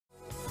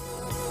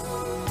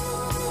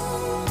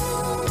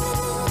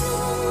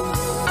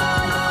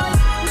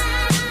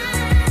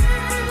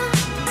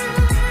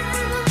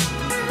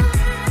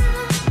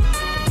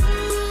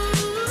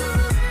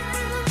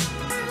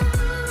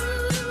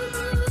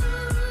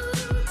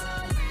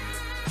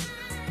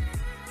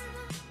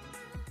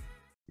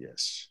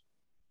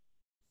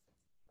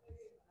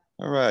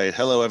All right.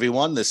 Hello,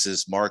 everyone. This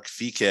is Mark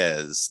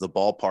Fiquez, the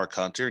Ballpark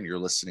Hunter, and you're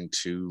listening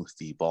to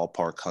the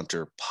Ballpark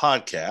Hunter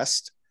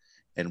podcast.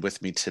 And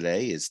with me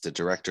today is the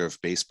Director of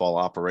Baseball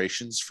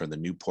Operations for the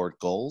Newport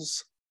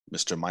Gulls,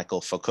 Mr. Michael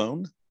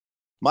Falcone.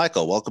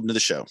 Michael, welcome to the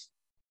show.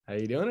 How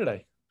you doing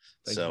today?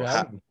 Thank you So, for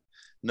having me.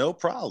 no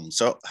problem.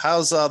 So,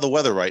 how's the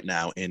weather right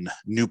now in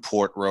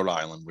Newport, Rhode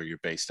Island, where you're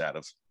based out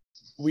of?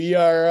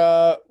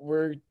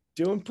 We're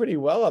doing pretty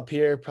well up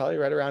here, probably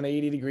right around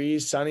 80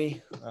 degrees,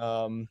 sunny.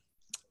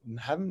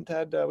 Haven't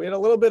had we had a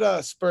little bit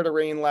of spurt of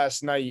rain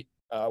last night,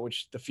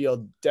 which the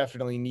field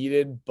definitely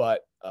needed,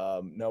 but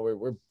no,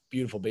 we're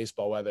beautiful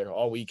baseball weather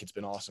all week. It's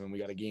been awesome, and we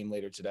got a game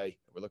later today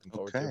we're looking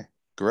forward to.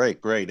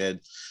 Great. And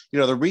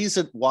the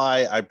reason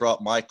why I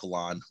brought Michael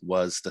on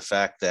was the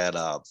fact that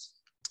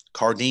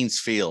Cardines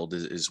Field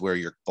is where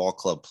your ball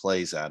club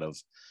plays out of.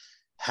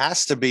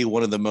 Has to be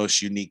one of the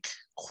most unique,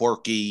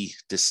 quirky,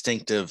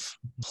 distinctive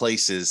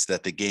places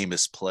that the game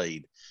is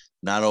played,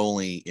 not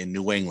only in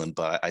New England,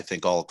 but I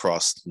think all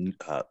across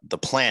the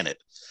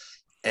planet.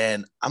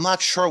 And I'm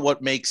not sure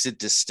what makes it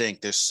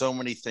distinct. There's so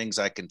many things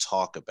I can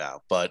talk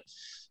about, but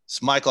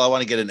Michael, I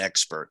want to get an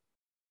expert.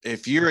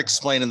 If you're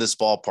explaining this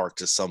ballpark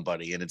to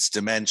somebody and its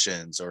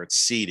dimensions or its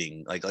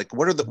seating,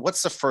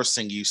 what's the first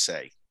thing you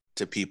say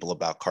to people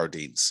about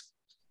Cardines?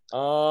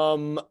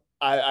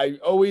 I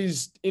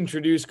always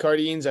introduce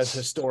Cardines as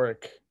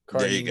historic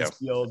Cardines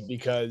Field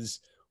because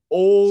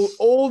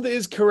old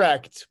is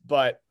correct,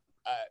 but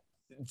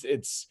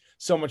it's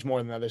so much more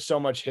than that. There's so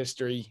much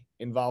history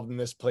involved in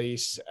this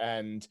place,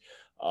 and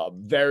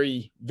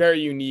very,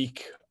 very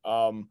unique.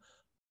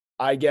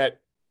 I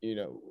get,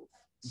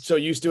 so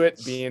used to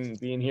it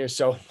being here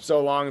so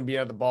long and being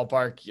at the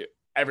ballpark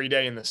every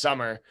day in the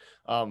summer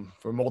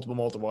for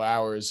multiple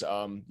hours.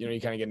 You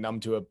kind of get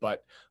numb to it,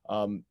 but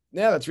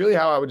yeah, that's really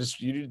how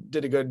you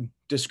did a good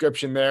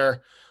description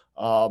there.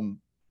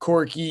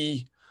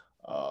 Quirky,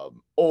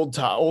 old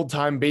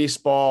time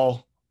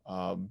baseball,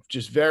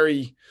 just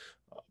very,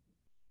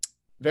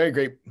 very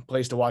great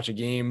place to watch a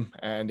game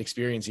and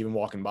experience even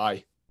walking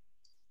by.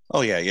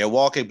 Oh, yeah.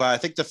 Walking by. I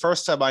think the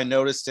first time I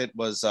noticed it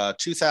was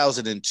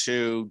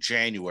 2002,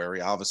 January.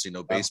 Obviously,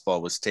 no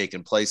baseball was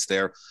taking place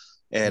there.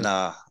 And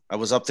I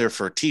was up there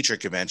for a teacher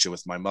convention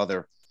with my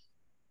mother.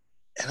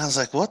 And I was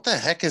like, what the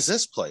heck is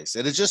this place?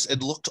 And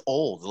it looked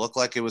old. It looked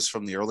like it was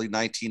from the early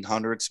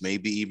 1900s,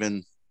 maybe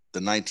even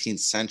the 19th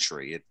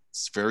century.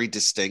 It's very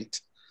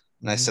distinct.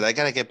 And I said, I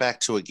got to get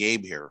back to a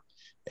game here.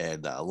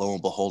 And lo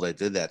and behold, I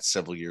did that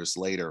several years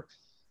later.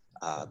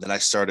 Then I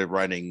started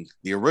writing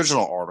the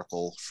original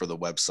article for the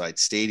website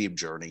Stadium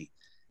Journey.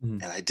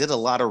 And I did a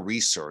lot of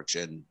research,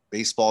 and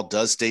baseball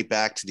does date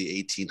back to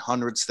the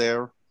 1800s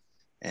there.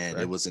 And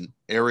It was an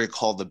area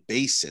called the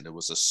Basin. It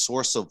was a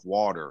source of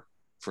water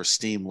for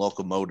steam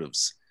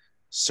locomotives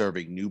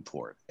serving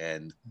Newport.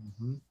 And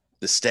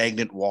the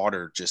stagnant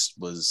water just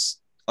was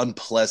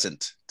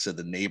unpleasant to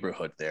the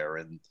neighborhood there.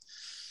 And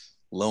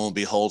lo and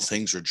behold,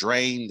 things were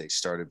drained. They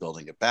started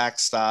building a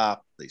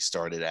backstop. They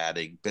started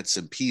adding bits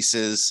and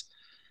pieces.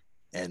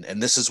 And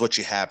this is what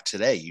you have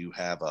today. You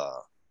have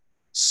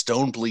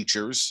stone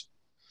bleachers.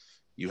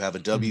 You have a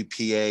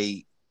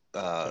WPA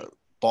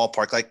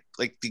ballpark,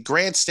 like the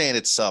grandstand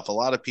itself. A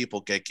lot of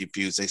people get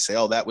confused. They say,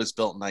 oh, that was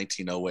built in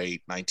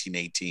 1908,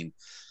 1918.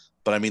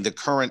 But I mean, the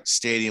current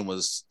stadium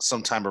was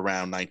sometime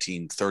around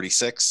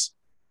 1936.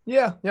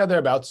 Yeah,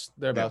 thereabouts,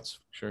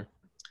 sure.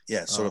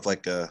 Yeah, sort of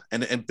like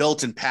and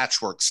built in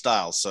patchwork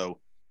style. So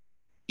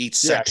each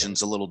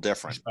section's a little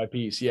different. Piece by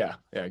piece, yeah,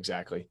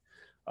 exactly.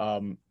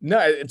 No,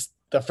 it's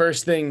the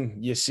first thing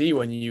you see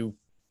when you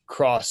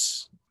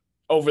cross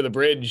over the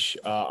bridge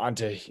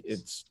onto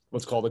it's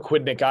what's called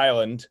Aquidneck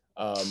Island.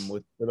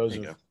 For those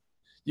of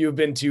you have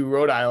been to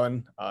Rhode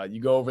Island,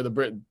 you go over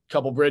the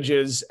couple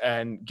bridges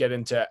and get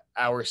into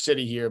our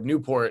city here of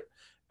Newport,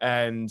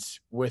 and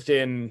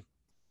within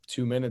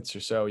 2 minutes or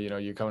so,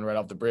 you're coming right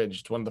off the bridge.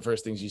 It's one of the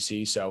first things you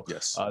see. So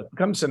it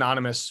becomes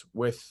synonymous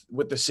with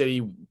the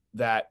city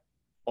that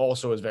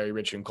also is very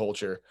rich in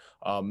culture.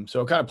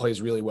 So it kind of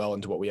plays really well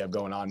into what we have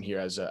going on here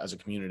as a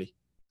community.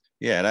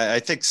 Yeah, and I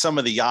think some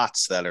of the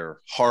yachts that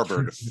are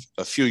harbored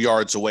a few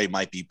yards away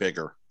might be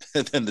bigger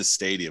than the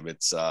stadium.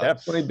 It's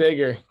definitely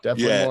bigger,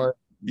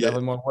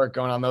 definitely more work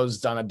going on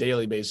those on a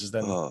daily basis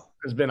than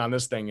has been on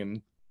this thing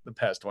in the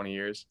past 20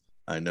 years.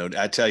 I know.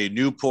 I tell you,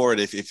 Newport,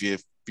 if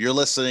you're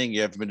listening,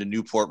 you haven't been to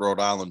Newport, Rhode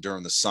Island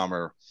during the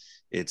summer,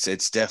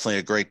 it's definitely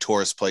a great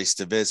tourist place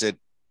to visit.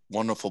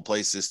 Wonderful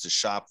places to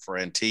shop for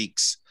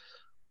antiques,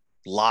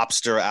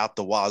 lobster out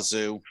the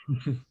wazoo,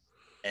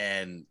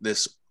 and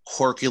this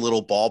quirky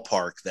little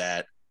ballpark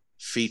that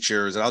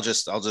features, and I'll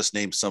just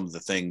name some of the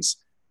things.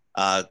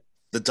 The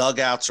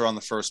dugouts are on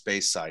the first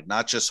base side,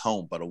 not just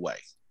home, but away.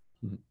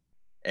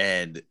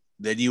 And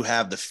then you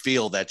have the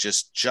field that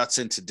just juts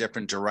into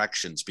different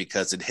directions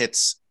because it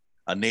hits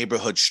a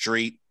neighborhood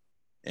street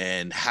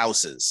and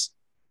houses.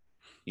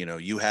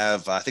 You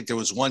have, I think there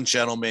was one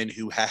gentleman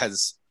who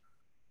has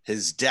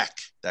his deck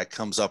that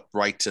comes up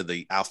right to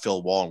the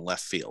outfield wall in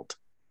left field.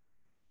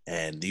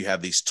 and you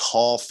have these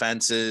tall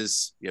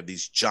fences, you have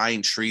these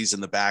giant trees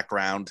in the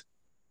background,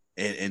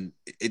 and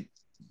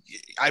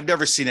I've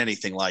never seen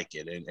anything like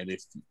it. And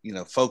if,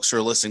 folks who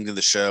are listening to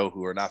the show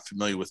who are not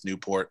familiar with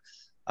Newport,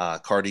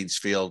 Cardines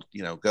Field,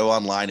 go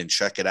online and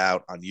check it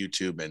out on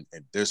YouTube. And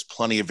there's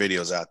plenty of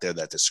videos out there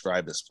that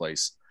describe this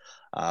place.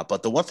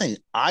 But the one thing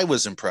I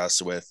was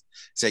impressed with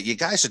is that you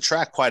guys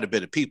attract quite a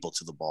bit of people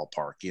to the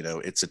ballpark.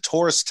 It's a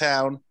tourist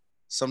town.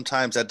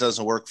 Sometimes that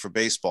doesn't work for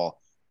baseball,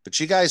 but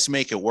you guys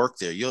make it work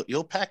there.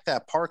 You'll pack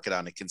that park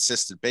on a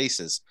consistent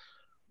basis.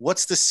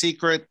 What's the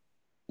secret?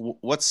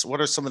 What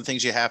are some of the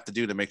things you have to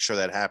do to make sure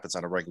that happens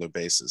on a regular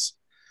basis?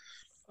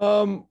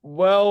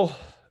 Well,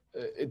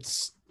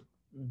 it's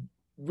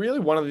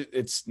really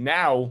it's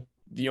now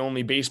the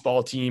only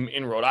baseball team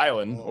in Rhode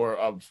Island, or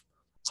of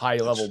high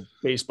level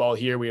baseball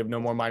here. We have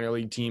no more minor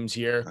league teams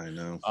here. I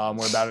know.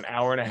 We're about an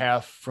hour and a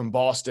half from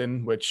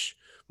Boston, which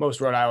most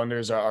Rhode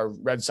Islanders are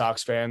Red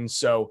Sox fans.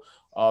 So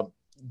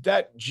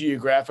that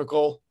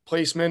geographical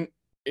placement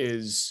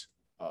is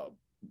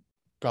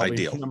probably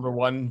ideal. Number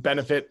one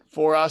benefit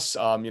for us.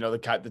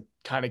 The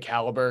kind of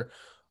caliber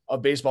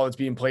of baseball that's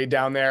being played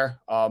down there.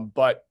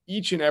 But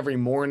each and every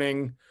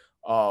morning,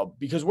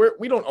 because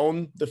we don't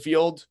own the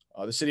field,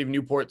 the city of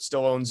Newport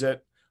still owns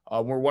it.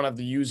 We're one of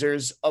the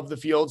users of the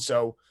field.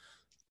 So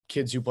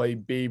kids who play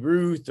Babe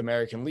Ruth,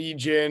 American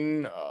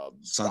Legion,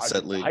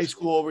 Sunset League, high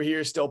school over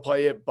here still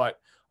play it. But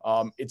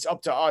it's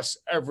up to us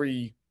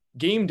every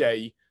game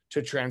day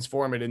to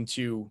transform it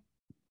into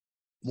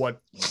what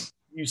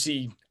you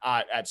see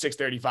at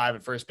 6:35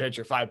 at first pitch,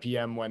 or 5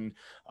 p.m. when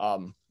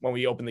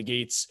we open the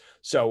gates.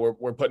 So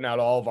we're putting out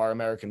all of our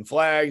American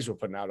flags, we're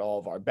putting out all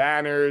of our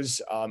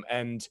banners,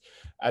 and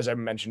as I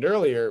mentioned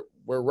earlier,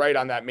 we're right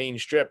on that main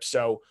strip.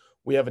 So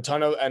we have a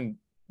ton of, and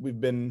we've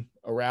been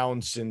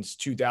around since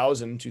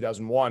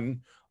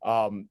 2001.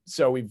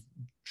 So we've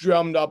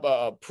drummed up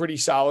a pretty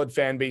solid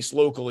fan base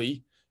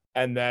locally,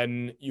 and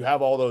then you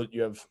have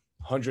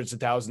hundreds of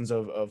thousands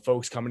of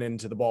folks coming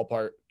into the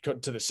ballpark,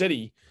 to the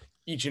city,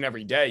 each and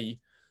every day.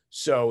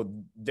 So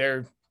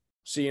they're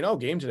seeing,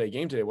 game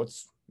today.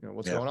 What's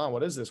going on?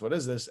 What is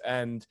this?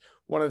 And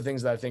one of the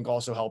things that I think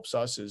also helps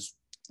us is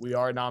we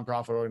are a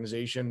nonprofit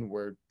organization.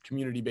 We're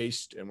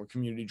community-based and we're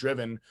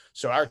community-driven.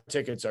 So our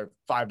tickets are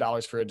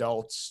 $5 for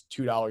adults,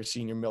 $2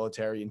 senior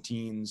military and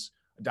teens,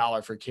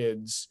 $1 for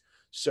kids.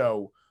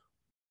 So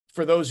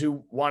for those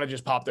who want to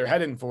just pop their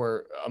head in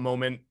for a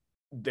moment,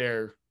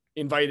 they're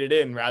invited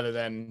in, rather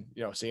than,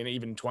 seeing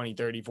even $20,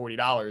 $30,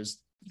 $40.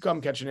 You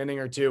come catch an inning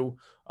or two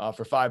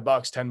for $5,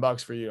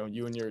 $10 for you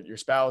and your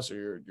spouse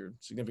or your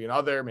significant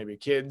other, maybe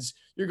kids.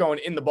 You're going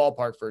in the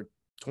ballpark for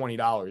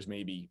 $20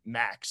 maybe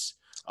max.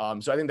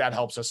 So I think that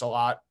helps us a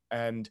lot,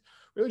 and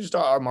really just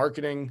our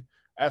marketing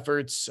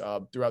efforts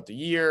throughout the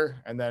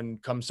year, and then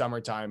come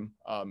summertime,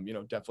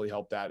 definitely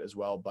help that as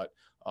well. But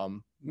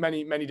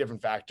many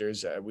different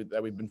factors that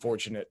we've been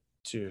fortunate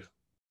to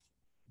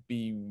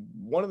be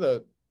one of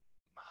the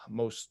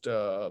most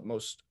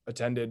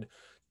attended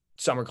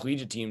summer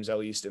collegiate teams, at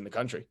least in the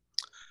country.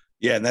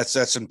 Yeah, and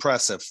that's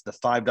impressive. The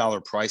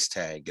 $5 price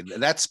tag,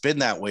 and that's been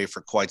that way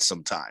for quite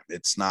some time.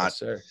 It's not. Yes,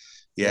 sir.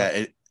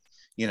 Yeah,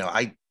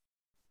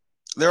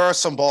 there are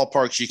some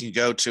ballparks you can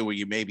go to where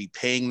you may be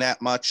paying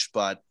that much,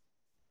 but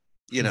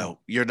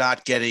you're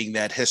not getting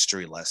that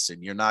history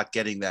lesson. You're not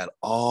getting that,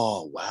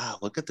 oh wow,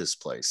 look at this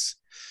place,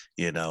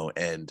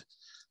 and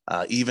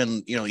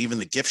even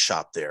the gift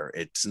shop there,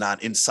 it's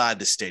not inside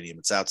the stadium,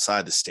 it's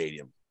outside the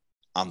stadium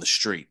on the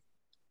street.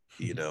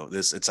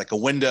 It's like a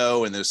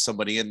window and there's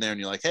somebody in there and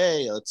you're like,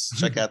 hey, let's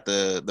check out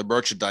the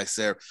merchandise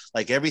there.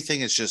 Like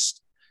everything is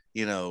just,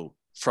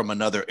 from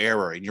another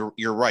era. And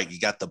you're right. You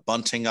got the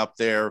bunting up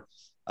there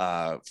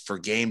for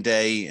game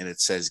day, and it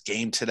says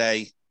game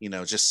today,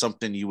 just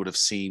something you would have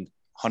seen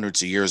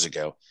hundreds of years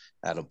ago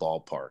at a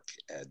ballpark.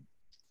 And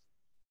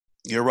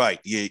you're right.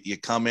 You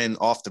come in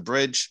off the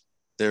bridge,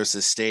 there's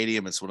this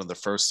stadium. It's one of the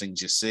first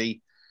things you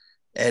see.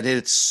 And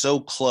it's so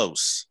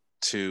close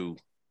to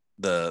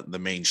the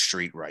main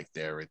street right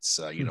there. It's,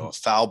 a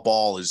foul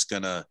ball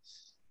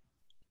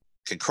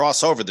can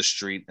cross over the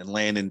street and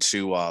land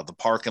into the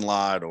parking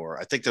lot, or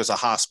I think there's a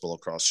hospital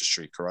across the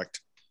street,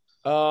 correct?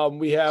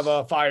 We have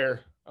a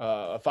fire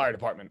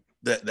department.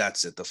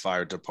 That's it, the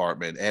fire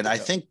department. And I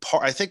think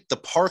the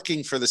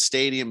parking for the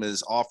stadium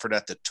is offered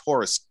at the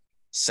tourist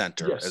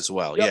center as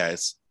well. Yep.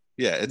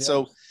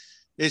 So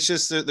it's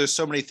just there's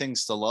so many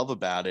things to love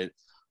about it.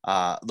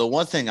 The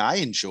one thing I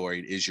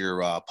enjoyed is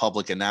your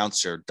public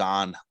announcer,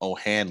 Don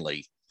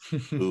O'Hanley,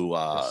 who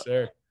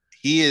yes,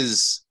 he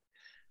is.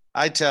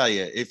 I tell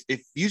you,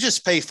 if you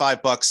just pay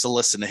 $5 to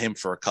listen to him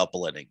for a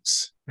couple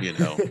innings,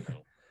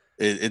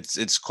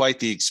 it's quite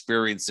the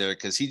experience there,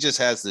 because he just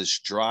has this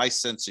dry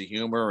sense of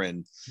humor,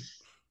 and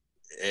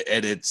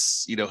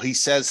it's, he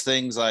says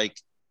things like,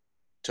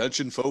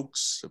 "Attention,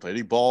 folks, if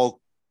any ball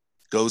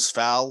goes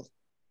foul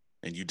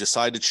and you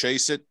decide to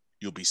chase it,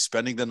 you'll be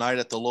spending the night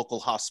at the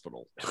local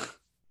hospital."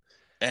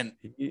 And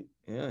he's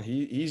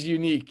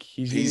unique.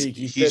 He's unique.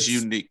 He's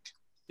unique.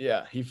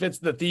 Yeah, he fits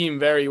the theme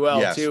very well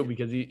Yes. too,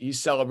 because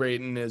he's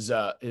celebrating his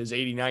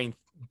 89th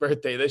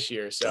birthday this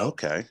year. So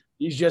Okay.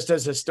 he's just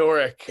as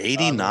historic.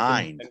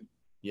 89.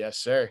 Yes,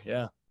 sir.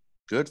 Yeah.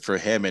 Good for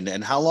him.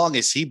 And how long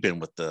has he been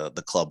with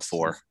the club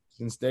for?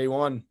 Since day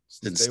one.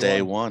 Since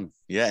day one.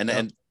 Yeah.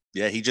 And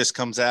yeah, he just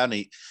comes out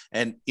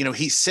and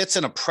he sits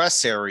in a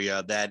press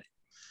area that,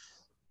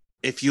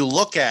 if you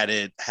look at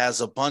it, has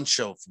a bunch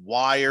of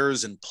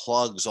wires and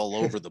plugs all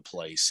over the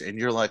place. And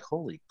you're like,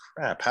 holy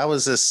crap, how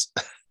is this?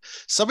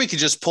 Somebody could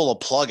just pull a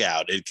plug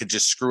out. It could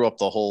just screw up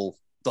the whole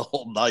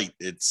night.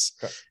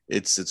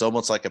 It's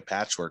almost like a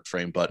patchwork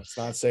frame, but let's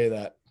not say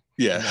that.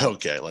 Yeah. No.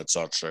 Okay. Let's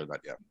not say that.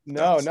 Yeah.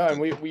 No.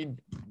 And we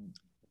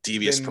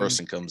devious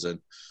person comes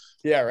in.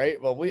 Yeah. Right.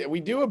 Well, we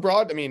do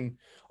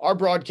our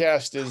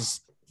broadcast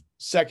is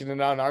second to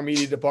none. Our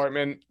media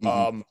department,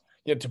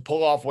 to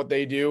pull off what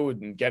they do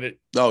and get it.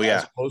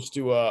 As opposed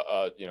to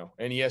an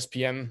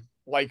ESPN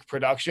like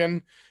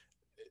production,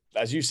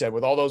 as you said,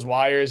 with all those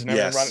wires and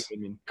everything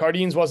running.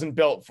 Cardines wasn't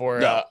built for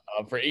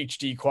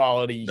HD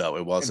quality. No,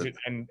 it wasn't.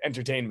 And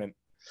entertainment.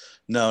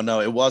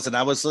 No, it wasn't.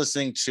 I was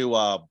listening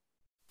to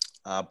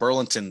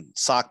Burlington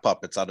Sock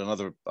Puppets on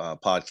another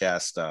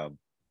podcast,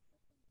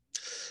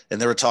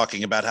 and they were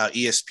talking about how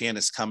ESPN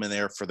is coming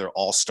there for their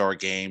All-Star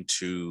game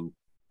to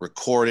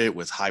record it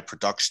with high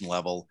production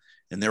level,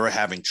 and they were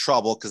having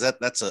trouble because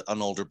that's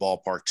an older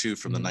ballpark too,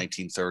 from the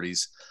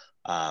 1930s.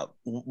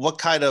 What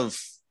kind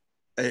of,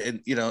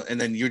 and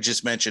then you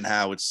just mentioned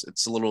how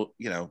it's a little,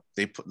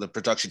 the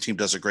production team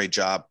does a great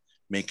job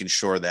making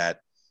sure that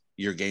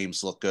your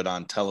games look good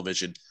on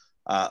television.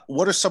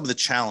 What are some of the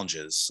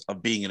challenges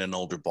of being in an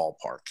older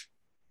ballpark?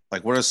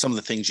 Like, what are some of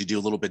the things you do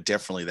a little bit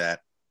differently that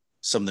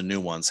some of the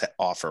new ones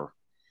offer?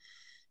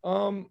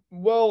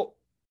 Well,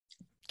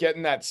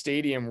 getting that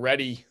stadium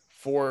ready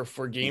for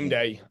game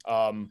day.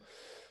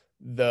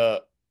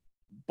 The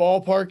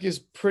ballpark is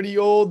pretty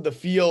old. The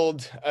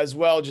field as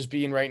well, just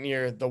being right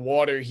near the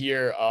water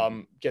here,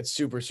 gets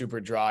super, super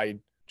dried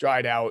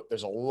out.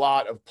 There's a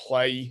lot of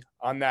play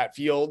on that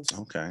field.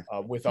 Okay.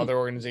 With other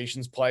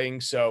organizations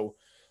playing. So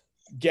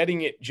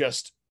getting it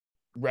just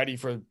ready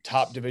for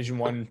top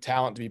Division I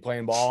talent to be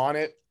playing ball on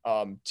it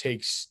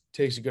takes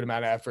a good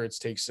amount of efforts,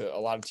 takes a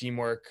lot of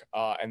teamwork,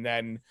 and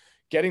then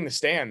getting the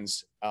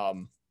stands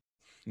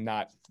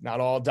not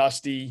all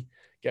dusty,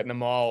 getting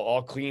them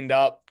all cleaned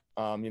up,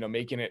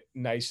 making it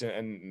nice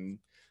and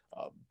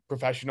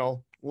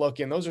professional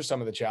looking. Those are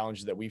some of the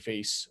challenges that we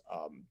face,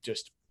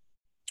 just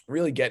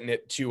really getting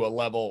it to a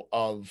level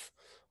of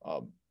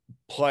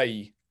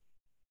play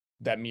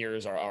that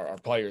mirrors our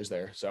players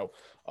there. So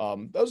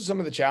those are some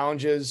of the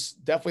challenges.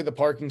 Definitely the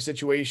parking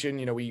situation.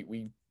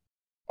 We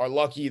are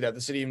lucky that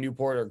the city of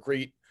Newport are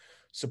great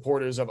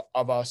supporters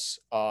of us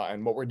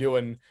and what we're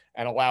doing,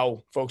 and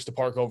allow folks to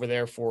park over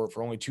there for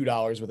only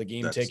 $2 with a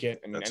game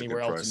ticket.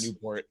 Anywhere else in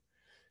Newport,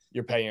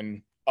 you're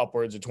paying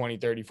upwards of $20,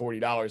 $30,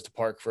 $40 to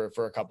park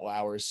for a couple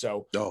hours.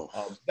 So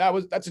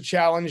that's a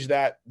challenge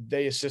that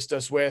they assist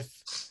us with.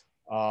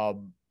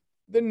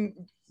 The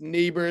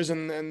neighbors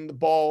and the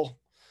ball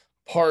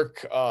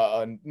park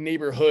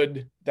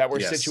neighborhood that we're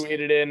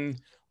situated in,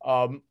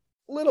 a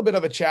little bit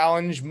of a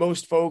challenge.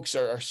 Most folks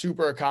are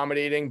super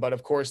accommodating, but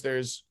of course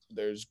there's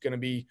going to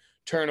be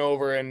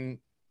turnover and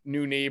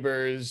new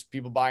neighbors,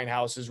 people buying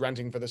houses,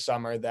 renting for the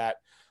summer, that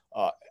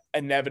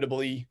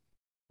inevitably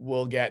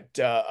will get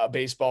a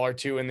baseball or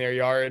two in their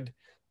yard.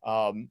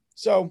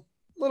 So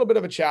a little bit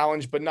of a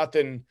challenge, but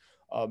nothing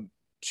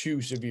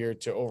too severe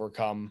to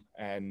overcome,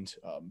 and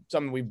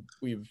something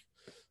we've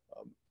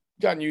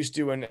gotten used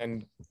to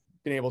and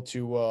been able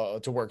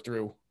to work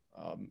through.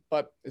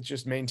 But it's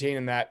just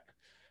maintaining that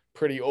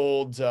pretty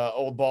old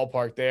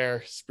ballpark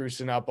there,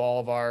 sprucing up all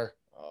of our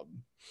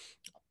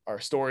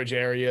storage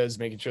areas,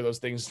 making sure those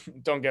things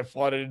don't get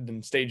flooded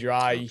and stay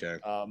dry. Okay.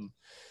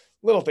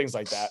 Little things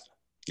like that.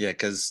 Yeah,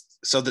 because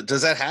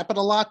does that happen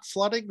a lot,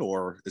 flooding,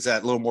 or is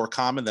that a little more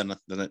common than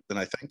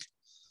I think?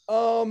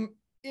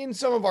 In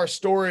some of our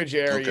storage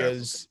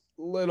areas,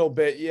 a little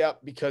bit, yeah,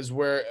 because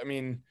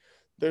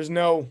there's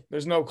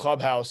no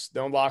clubhouse,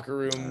 no locker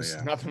rooms,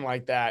 nothing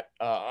like that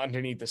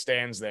underneath the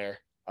stands there.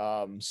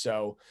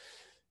 So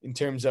in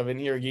terms of an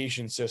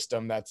irrigation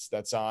system,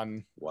 that's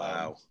on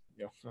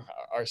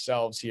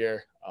ourselves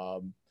here,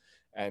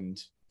 and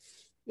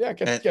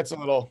it gets a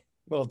little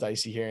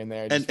dicey here and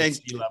there, just and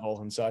sea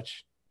level and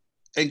such.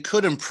 And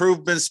could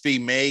improvements be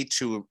made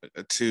to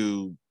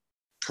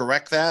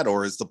correct that,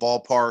 or is the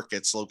ballpark,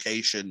 its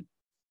location,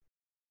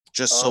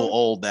 just so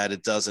old that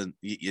it doesn't?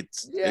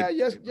 Yes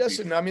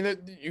and no.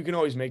 You can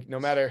always make, no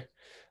matter.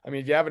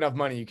 If you have enough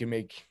money, you can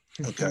make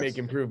make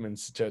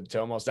improvements to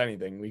almost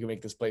anything. We can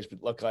make this place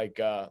look like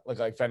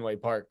Fenway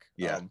Park.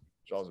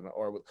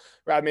 Or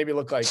rather maybe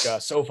look like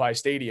SoFi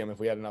Stadium if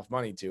we had enough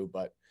money to.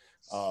 But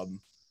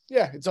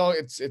it's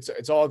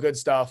all good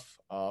stuff.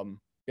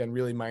 Again,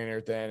 really minor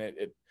thing.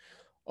 It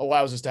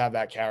allows us to have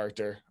that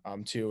character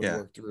too, and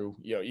work through.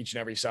 Each and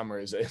every summer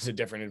is a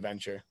different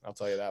adventure. I'll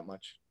tell you that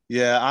much.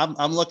 Yeah,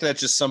 I'm looking at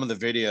just some of the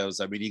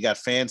videos. I mean, you got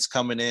fans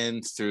coming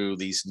in through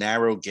these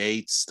narrow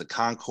gates. The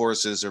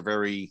concourses are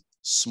very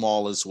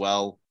small as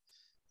well.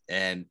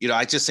 And,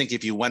 I just think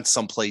if you went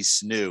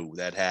someplace new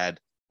that had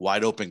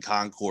wide open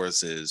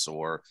concourses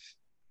or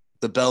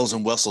the bells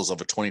and whistles of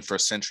a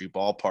 21st century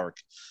ballpark,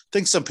 I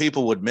think some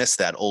people would miss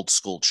that old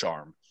school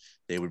charm.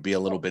 They would be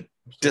a little bit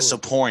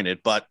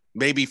disappointed, but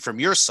maybe from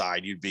your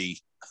side, you'd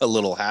be a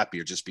little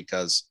happier just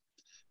because.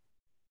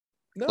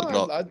 No,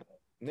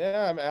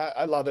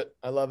 I love it.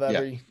 I love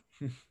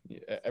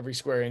every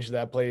square inch of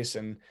that place.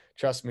 And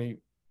trust me,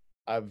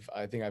 I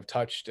think I've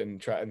touched and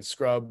tried and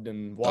scrubbed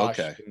and washed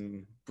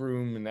and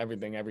broom and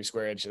everything, every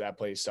square inch of that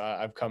place. So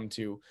I've come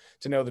to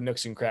know the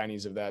nooks and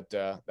crannies of that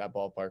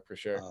ballpark for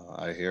sure.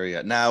 I hear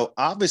you. Now,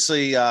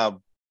 obviously,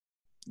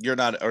 you're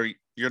not.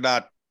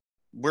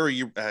 Where are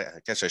you? I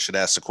guess I should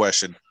ask the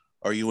question.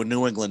 Are you a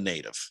New England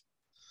native?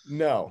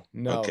 No.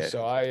 Okay.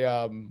 So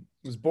I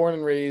was born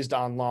and raised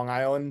on Long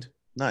Island.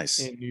 Nice.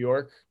 In New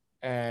York,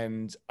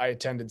 and I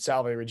attended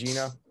Salve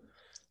Regina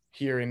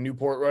here in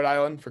Newport, Rhode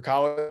Island for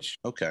college.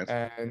 Okay.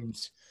 And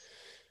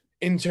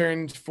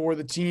interned for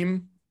the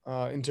team,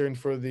 interned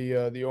for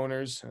the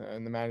owners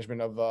and the management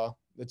of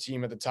the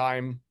team at the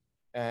time,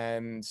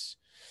 and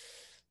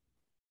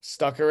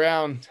stuck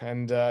around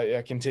and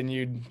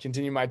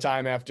continued my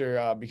time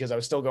after because I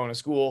was still going to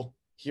school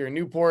here in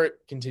Newport,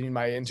 continued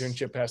my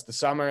internship past the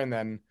summer, and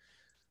then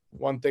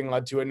one thing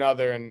led to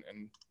another, and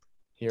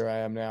here I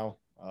am now.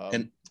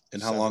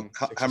 And how long?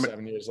 How many?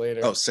 7 years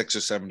later. Oh, 6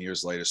 or 7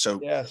 years later. So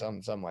yeah,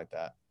 something like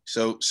that.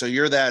 So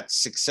you're that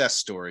success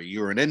story. You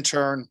were an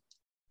intern,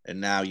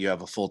 and now you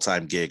have a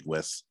full-time gig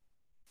with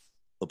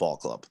the ball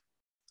club.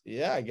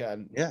 Yeah, I got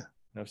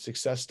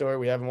success story.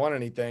 We haven't won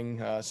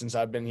anything since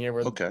I've been here.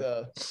 We're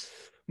the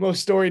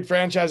most storied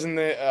franchise in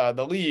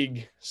the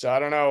league. So I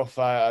don't know if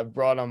I've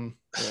brought them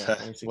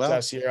any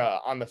success here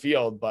on the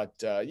field, but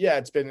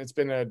it's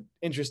been an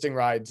interesting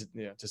ride,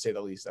 to say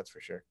the least. That's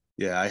for sure.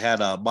 Yeah, I had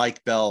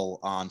Mike Bell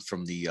on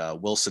from the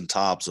Wilson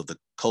Tops of the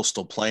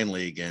Coastal Plain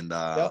League, and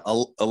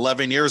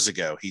 11 years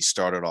ago he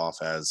started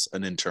off as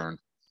an intern,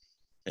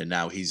 and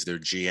now he's their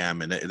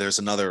GM. And there's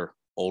another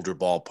older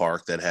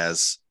ballpark that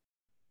has,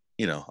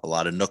 a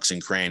lot of nooks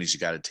and crannies you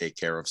got to take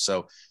care of.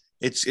 So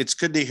it's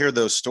good to hear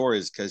those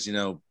stories because in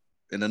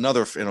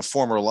a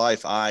former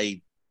life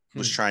I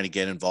was trying to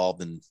get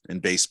involved in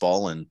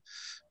baseball and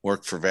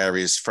worked for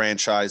various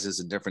franchises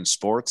in different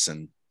sports,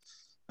 and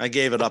I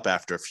gave it up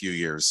after a few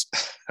years.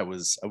 I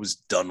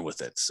was done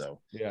with it. So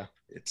yeah,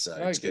 it's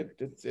good.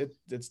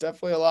 It's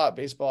definitely a lot.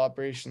 Baseball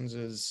operations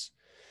is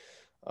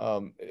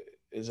a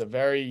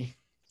very,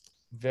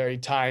 very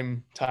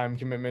time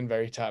commitment.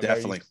 Very time.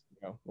 Definitely.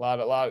 A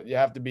lot. You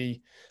have to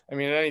be. I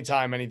mean, at any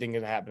time, anything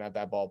can happen at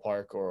that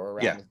ballpark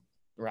or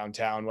around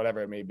town,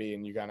 whatever it may be,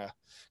 and you kind of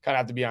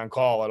have to be on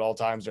call at all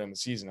times during the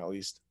season, at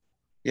least.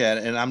 Yeah,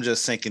 and I'm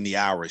just thinking the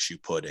hours you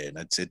put in.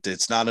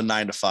 It's not a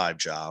 9-to-5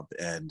 job,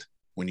 and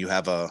when you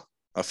have a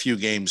few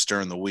games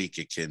during the week,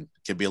 it can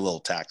be a little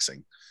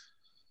taxing.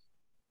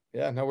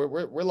 Yeah, no,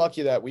 we're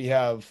lucky that we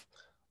have,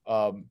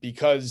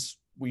 because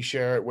we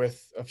share it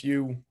with a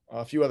few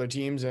other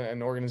teams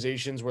and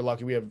organizations. We're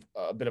lucky we have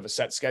a bit of a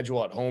set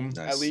schedule at home.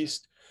 Nice. At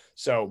least.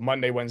 So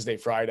Monday, Wednesday,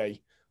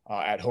 Friday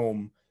at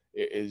home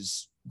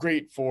is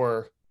great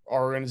for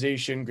our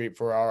organization, great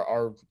for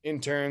our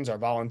interns, our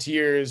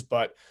volunteers.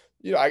 But,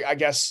 I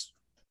guess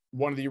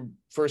one of the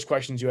first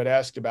questions you had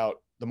asked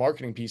about the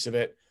marketing piece of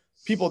it,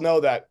 people know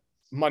that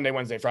Monday,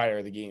 Wednesday, Friday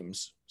are the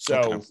games.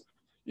 So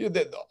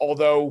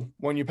although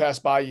when you pass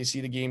by, you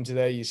see the game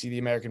today, you see the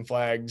American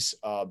flags,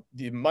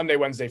 the Monday,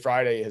 Wednesday,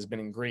 Friday has been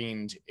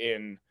ingrained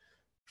in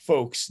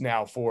folks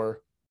now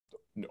for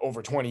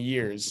over 20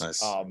 years.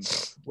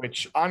 Nice.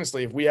 Which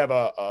honestly, if we have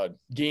a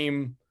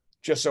game,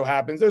 just so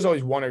happens, there's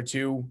always one or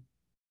two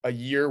a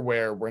year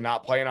where we're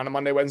not playing on a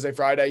Monday, Wednesday,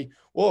 Friday.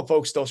 Well, if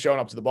folks still showing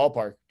up to the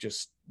ballpark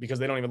just because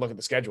they don't even look at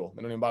the schedule.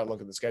 They don't even bother to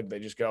look at the schedule. They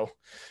just go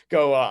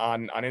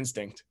on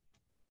instinct.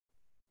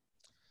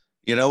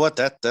 You know what?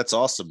 That's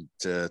awesome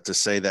to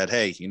say that.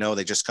 Hey,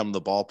 they just come to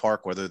the ballpark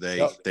whether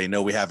they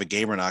know we have a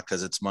game or not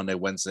because it's Monday,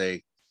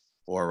 Wednesday,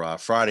 or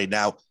Friday.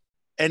 Now,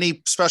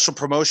 any special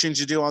promotions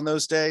you do on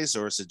those days,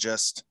 or is it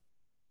just?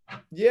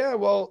 Yeah,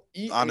 well,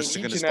 each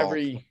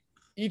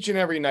and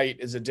every night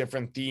is a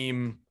different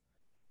theme.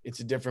 It's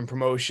a different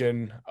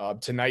promotion.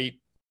 Tonight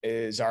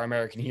is our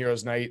American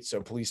Heroes Night,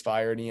 so police,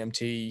 fire, and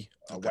EMT.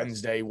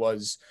 Wednesday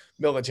was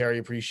Military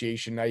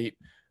Appreciation Night.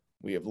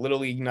 We have Little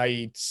League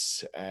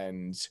nights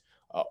and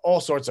all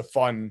sorts of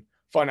fun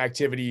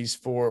activities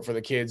for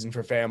the kids and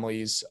for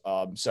families.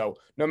 So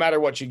no matter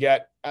what you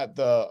get at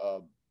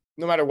no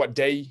matter what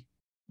day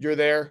you're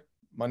there,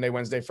 Monday,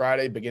 Wednesday,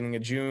 Friday, beginning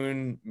of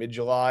June,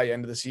 mid-July,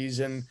 end of the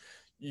season,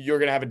 you're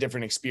going to have a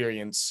different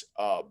experience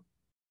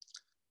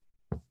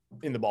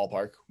in the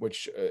ballpark,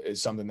 which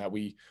is something that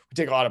we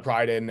take a lot of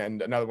pride in,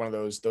 and another one of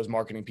those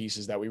marketing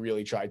pieces that we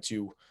really try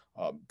to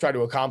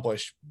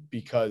accomplish,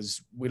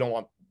 because we don't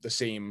want the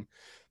same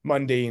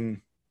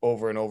mundane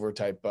over and over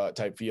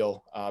type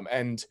feel.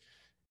 And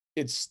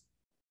it's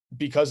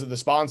because of the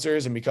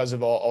sponsors and because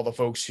of all the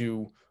folks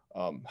who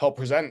help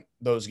present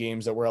those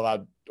games, that we're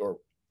allowed or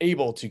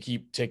able to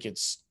keep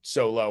tickets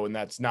so low. And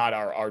that's not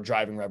our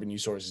driving revenue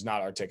source, is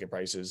not our ticket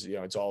prices.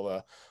 It's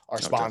all our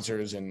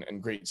sponsors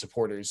and great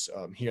supporters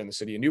here in the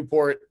city of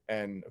Newport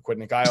and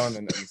Aquidneck Island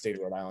and the state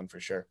of Rhode Island for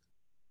sure.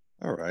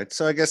 All right.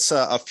 So I guess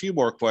a few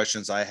more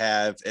questions I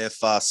have. If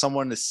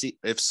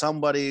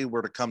somebody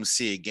were to come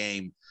see a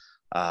game,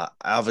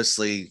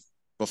 obviously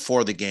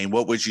before the game,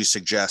 what would you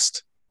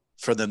suggest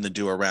for them to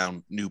do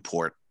around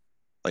Newport?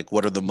 Like,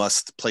 what are the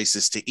must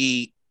places to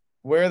eat?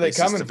 Where are they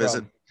coming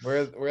from?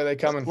 Where are they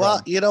coming from?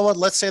 Well, you know what?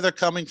 Let's say they're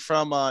coming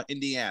from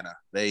Indiana.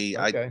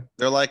 They're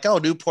like, oh,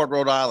 Newport,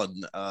 Rhode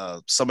Island.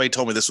 Somebody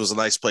told me this was a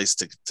nice place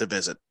to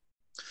visit.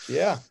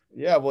 Yeah.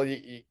 Well,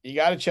 you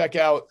got to check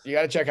out.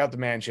 The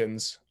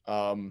mansions.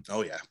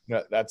 Oh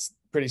yeah, that's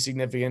pretty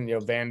significant.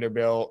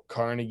 Vanderbilt,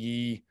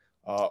 Carnegie,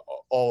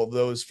 all of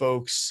those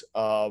folks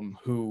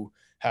who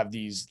have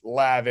these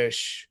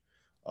lavish,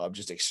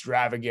 just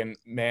extravagant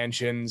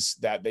mansions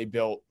that they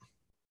built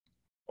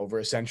over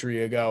a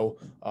century ago,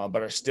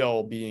 but are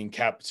still being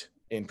kept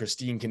in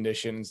pristine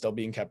condition, still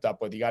being kept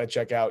up with. You got to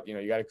check out,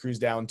 you got to cruise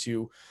down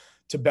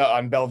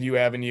on Bellevue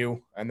Avenue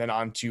and then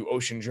on to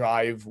Ocean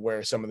Drive,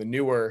 where some of the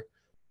newer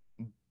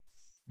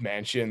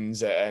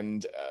mansions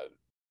and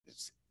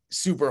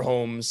super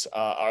homes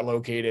are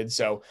located.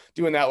 So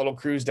doing that little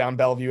cruise down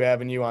Bellevue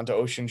Avenue onto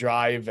Ocean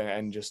Drive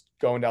and just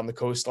going down the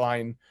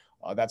coastline,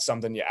 that's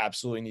something you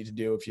absolutely need to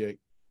do if you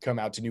come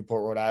out to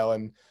Newport, Rhode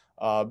Island.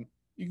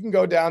 You can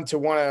go down to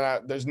one,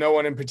 and there's no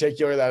one in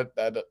particular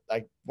that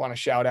I want to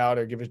shout out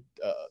or give it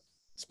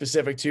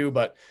specific to,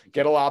 but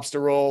get a lobster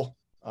roll.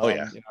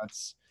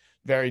 It's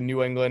very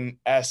New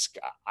England-esque.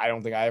 I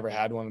don't think I ever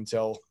had one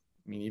until,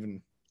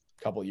 even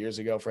a couple of years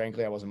ago,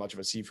 frankly. I wasn't much of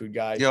a seafood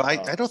guy.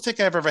 I don't think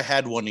I've ever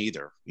had one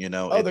either.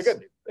 Oh, they're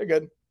good. They're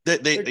good. They're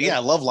good. Yeah, I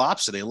love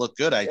lobster. They look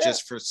good. I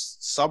just, for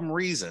some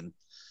reason,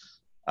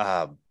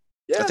 I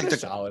think they're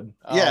solid.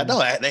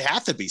 They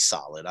have to be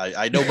solid.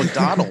 I know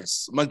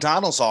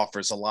McDonald's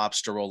offers a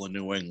lobster roll in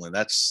New England.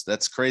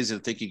 That's crazy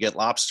to think you get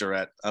lobster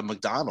at a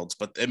McDonald's,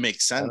 but it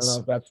makes sense. I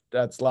don't know if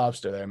that's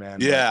lobster there,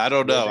 man. Yeah, I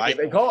don't know.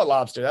 They call it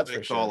lobster. That's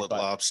for sure. They call it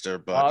lobster,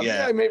 but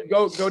maybe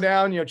go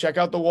down. Check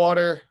out the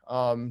water.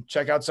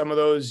 Check out some of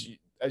those,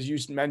 as you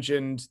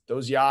mentioned,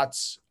 those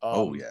yachts.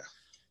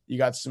 You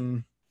got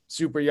some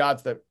super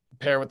yachts that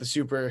pair with the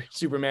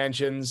super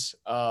mansions.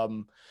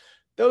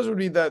 Those would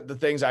be the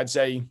things I'd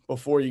say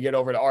before you get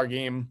over to our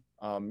game.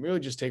 Really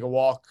just take a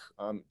walk,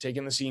 take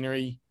in the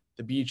scenery,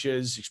 the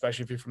beaches,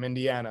 especially if you're from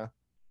Indiana.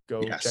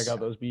 Go check out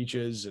those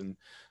beaches and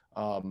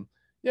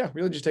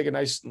really just take a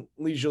nice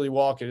leisurely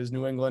walk. It is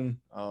New England,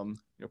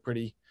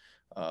 pretty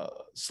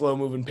slow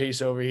moving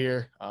pace over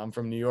here. I'm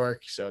from New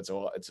York, so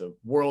it's a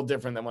world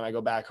different than when I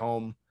go back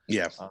home.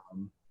 Yeah.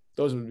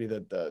 Those would be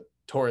the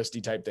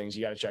touristy type things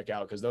you got to check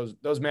out, because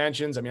those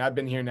mansions, I've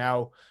been here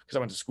now because I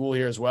went to school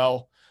here as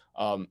well.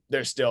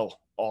 They're still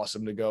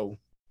awesome to go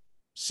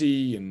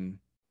see and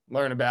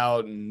learn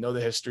about and know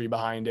the history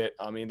behind it.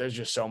 There's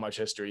just so much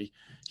history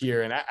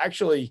here. And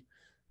actually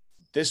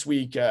this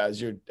week, as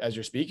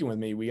you're speaking with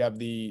me, we have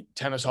the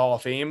Tennis Hall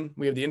of Fame.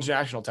 We have the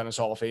International Tennis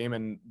Hall of Fame,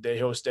 and they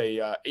host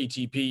a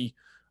ATP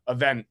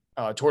event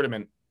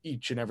tournament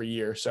each and every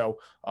year. So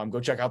go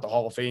check out the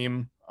Hall of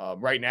Fame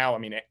right now.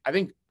 I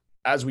think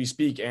as we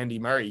speak, Andy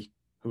Murray,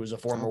 who is a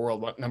former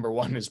world number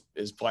one,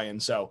 is playing.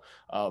 So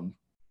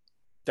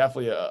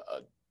definitely a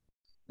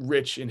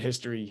rich in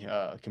history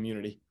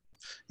community.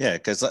 Yeah,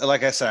 because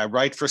like I said, I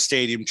write for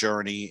Stadium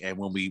Journey, and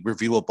when we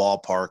review a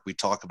ballpark, we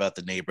talk about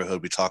the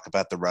neighborhood, we talk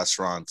about the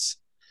restaurants.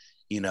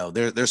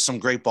 There's some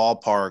great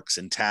ballparks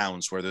in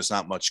towns where there's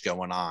not much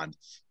going on,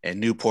 and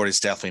Newport is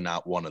definitely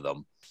not one of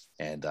them.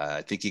 And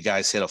I think you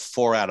guys hit a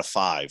 4 out of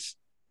 5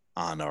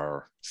 on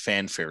our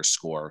fanfare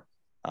score.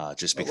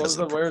 Just because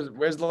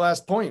where's the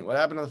last point? What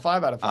happened to the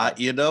 5 out of 5?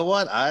 You know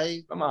what?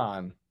 Come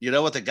on. You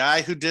know what? The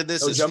guy who did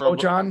this is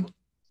Jumbotron?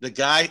 The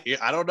guy,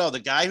 I don't know. The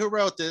guy who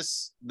wrote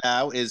this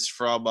now is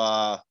from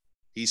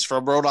he's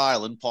from Rhode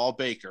Island, Paul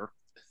Baker.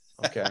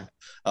 Okay.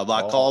 I'm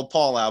not calling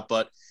Paul out,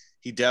 but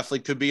he definitely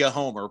could be a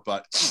homer.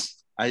 But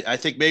I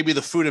think maybe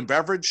the food and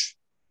beverage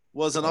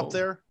wasn't up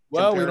there.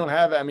 Well, we don't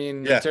have,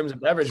 in terms of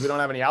beverage, we don't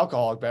have any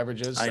alcoholic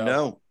beverages. So I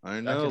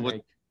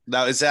know.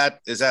 Now, is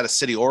that a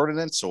city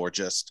ordinance or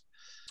just?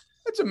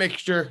 It's a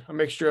mixture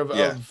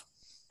of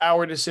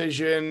our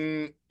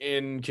decision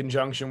in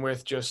conjunction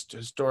with just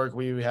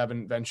historically, we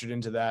haven't ventured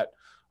into that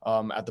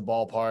at the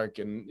ballpark,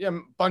 and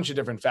a bunch of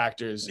different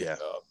factors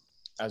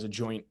as a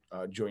joint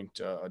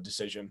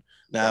decision.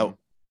 Now,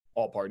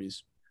 all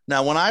parties.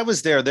 Now, when I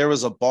was there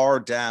was a bar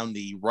down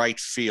the right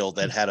field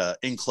that had an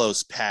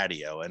enclosed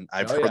patio, and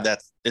I've heard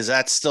that. Is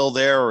that still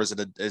there, or is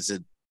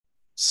it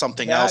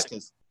something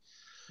else?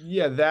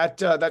 Yeah,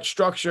 that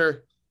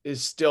structure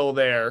is still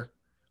there.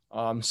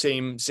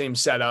 Same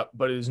setup,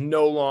 but it is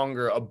no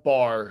longer a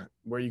bar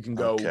where you can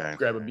go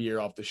grab a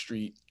beer off the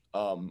street,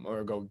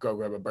 or go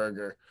grab a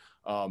burger,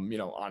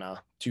 on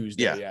a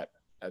Tuesday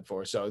at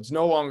 4. So it's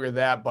no longer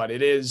that, but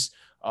it is.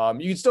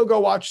 You can still go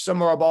watch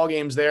some of our ball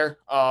games there.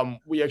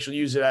 We actually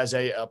use it as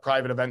a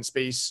private event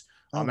space.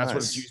 That's nice. What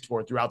it's used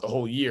for throughout the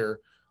whole year.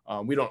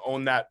 We don't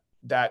own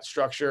that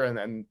structure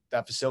and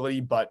that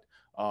facility, but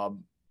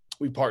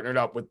we partnered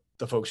up with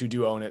the folks who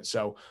do own it.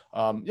 So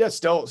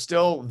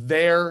still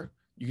there.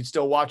 You can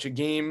still watch a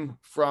game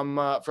from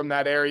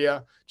that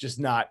area, just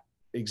not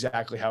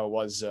exactly how it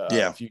was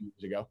a few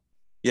years ago.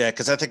 Yeah,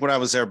 because I think when I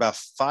was there about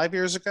 5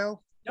 years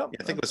ago,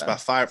 I think it was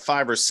about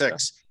five or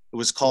six. Yeah. It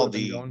was called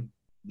the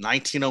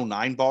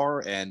 1909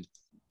 bar, and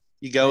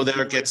you go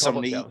there, get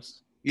some eat.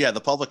 Yeah,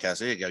 the public house.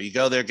 There you go. You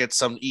go there, get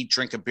some eat,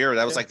 drink a beer.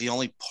 That was like the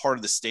only part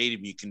of the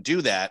stadium you can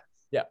do that.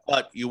 Yeah,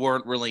 but you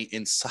weren't really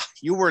inside.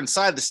 You were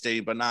inside the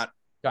stadium, but not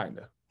kind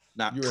of.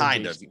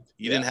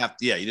 You didn't have.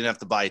 Yeah, you didn't have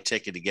to buy a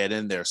ticket to get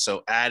in there.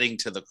 So adding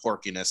to the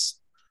quirkiness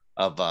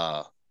of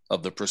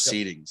the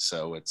proceedings.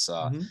 So it's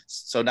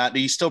so now, do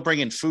you still bring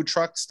in food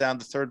trucks down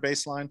the third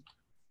baseline?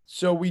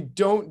 So we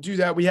don't do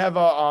that. We have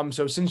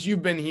so since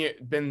you've been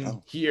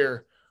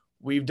here,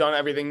 we've done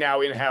everything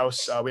now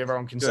in-house. We have our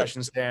own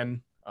concession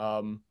stand.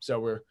 So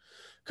we're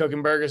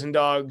cooking burgers and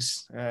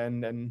dogs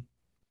and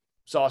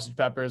sausage,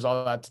 peppers,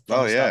 all that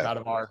stuff out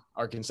of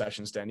our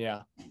concession stand.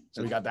 Yeah.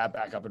 So we got that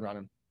back up and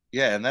running.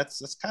 Yeah. And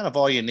that's kind of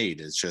all you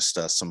need is just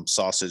some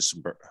sausage,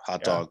 some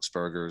hot dogs,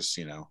 burgers,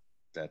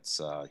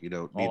 that's you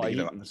don't need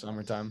in the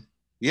summertime.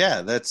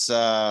 Yeah, that's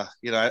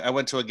I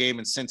went to a game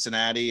in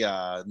Cincinnati,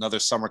 another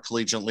summer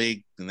collegiate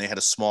league, and they had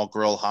a small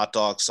grill, hot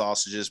dogs,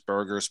 sausages,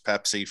 burgers,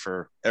 Pepsi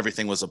for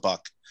everything was $1.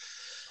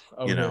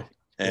 Okay.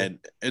 And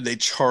they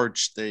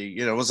charged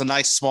it was a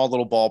nice small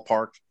little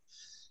ballpark.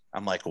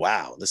 I'm like,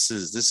 wow, this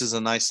is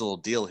a nice little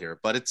deal here,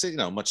 but it's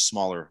much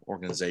smaller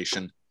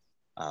organization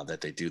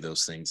that they do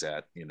those things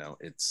at.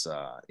 It's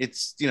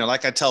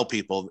like I tell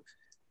people,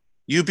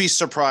 you'd be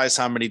surprised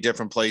how many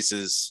different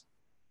places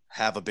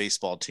have a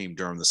baseball team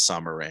during the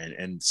summer,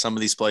 and some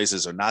of these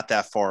places are not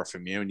that far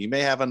from you, and you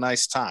may have a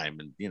nice time,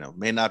 and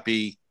may not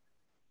be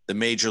the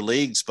major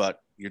leagues, but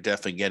you're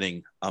definitely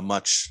getting a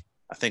much,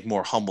 I think,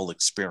 more humble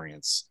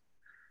experience.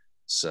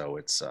 So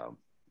it's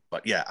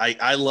but yeah,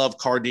 I love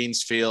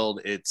Cardines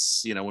Field.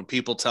 It's when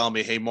people tell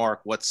me, hey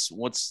Mark, what's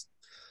one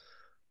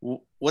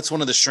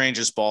of the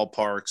strangest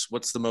ballparks,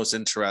 what's the most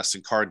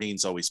interesting,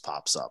 Cardines always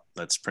pops up.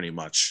 That's pretty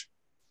much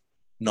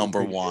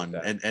number one.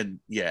 And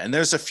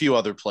there's a few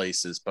other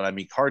places, but I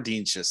mean,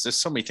 Cardines, there's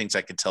so many things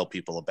I could tell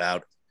people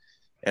about.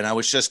 And I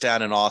was just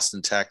down in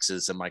Austin,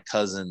 Texas, and my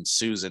cousin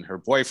Susan, her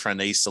boyfriend,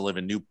 they used to live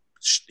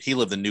he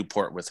lived in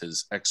Newport with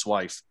his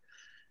ex-wife,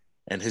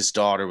 and his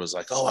daughter was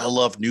like, oh, I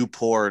love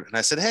Newport. And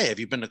I said, hey, have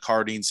you been to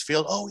Cardines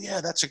Field? Oh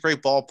yeah, that's a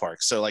great ballpark.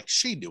 So like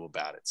she knew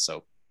about it.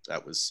 So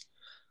that was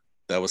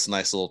a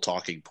nice little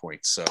talking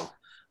point. So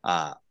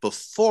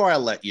before I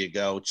let you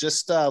go,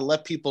 just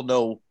let people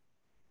know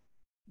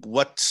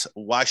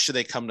why should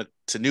they come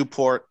to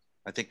Newport?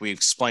 I think we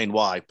explained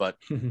why, but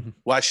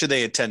why should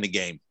they attend the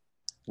game?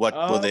 What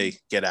will they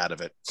get out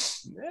of it?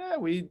 Yeah,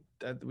 we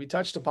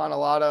touched upon a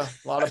lot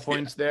of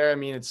points there. I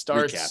mean, it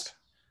starts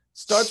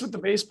with the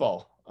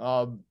baseball.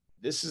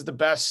 This is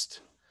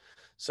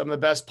some of the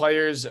best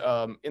players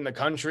in the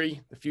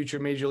country, the future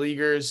major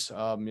leaguers.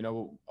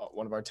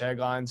 One of our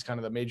taglines, kind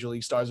of the major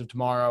league stars of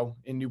tomorrow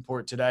in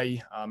Newport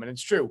today. And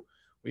it's true.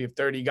 We have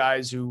 30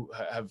 guys who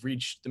have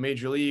reached the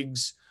major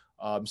leagues.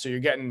 So you're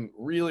getting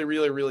really,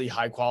 really, really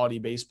high quality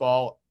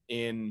baseball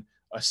in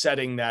a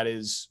setting that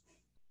is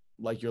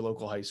like your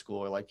local high school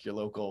or like your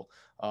local,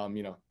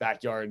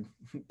 backyard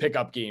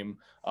pickup game.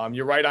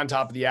 You're right on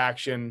top of the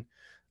action.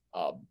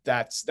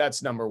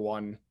 That's number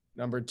one.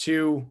 Number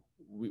two,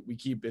 we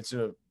keep it's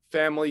a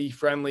family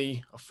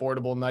friendly,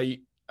 affordable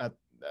night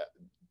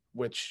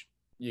which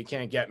you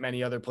can't get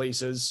many other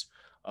places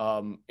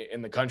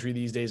in the country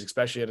these days,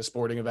 especially at a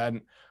sporting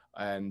event.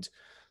 And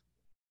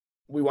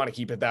we want to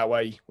keep it that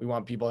way. We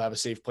want people to have a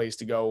safe place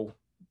to go,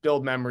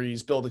 build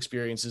memories, build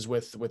experiences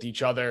with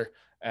each other,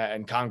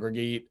 and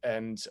congregate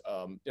and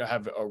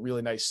have a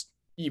really nice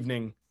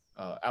evening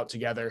out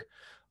together.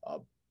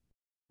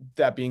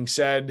 That being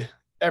said,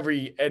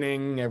 every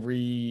inning,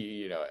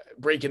 every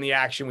break in the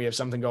action, we have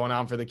something going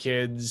on for the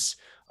kids.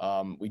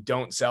 We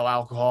don't sell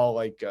alcohol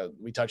like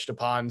we touched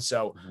upon.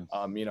 So,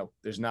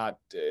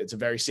 it's a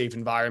very safe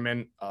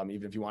environment.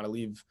 Even if you want to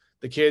leave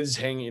the kids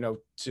hang,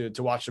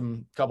 to watch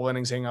them a couple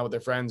innings, hang out with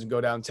their friends and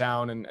go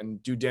downtown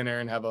and do dinner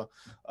and have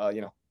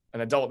an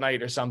adult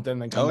night or something,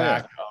 then come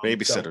back.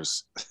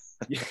 Babysitters.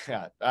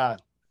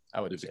 I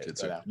would say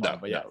it's that fun,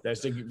 but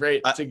there's a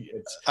great.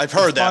 I've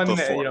heard that fun,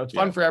 before. It's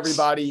fun for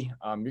everybody.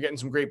 You're getting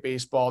some great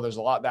baseball. There's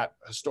a lot that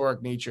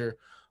historic nature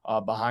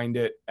behind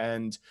it,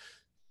 and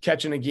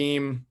catching a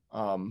game.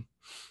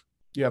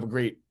 You have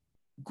a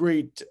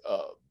great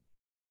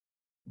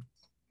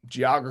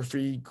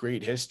geography,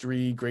 great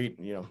history, great,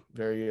 a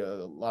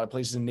lot of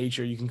places in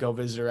nature you can go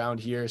visit around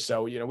here.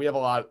 So, we have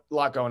a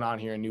lot going on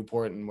here in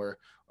Newport, and we're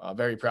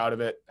very proud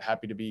of it.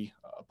 Happy to be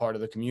a part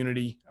of the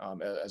community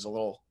as a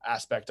little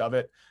aspect of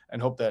it,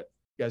 and hope that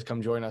you guys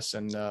come join us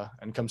and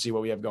come see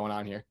what we have going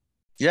on here.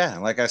 Yeah,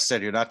 like I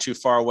said, you're not too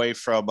far away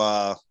from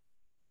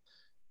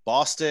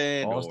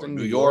Boston or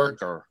New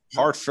York or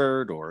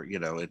Hartford or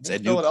it's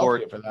at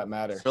Philadelphia Newport for that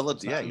matter.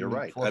 Yeah, you're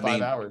right. 4 or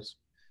 5 hours.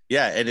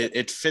 Yeah, and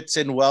it fits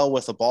in well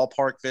with a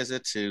ballpark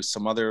visit to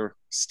some other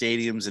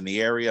stadiums in the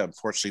area.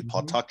 Unfortunately,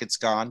 Pawtucket's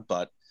gone,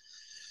 but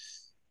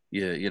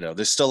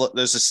there's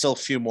still a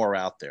few more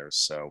out there.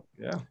 So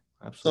yeah,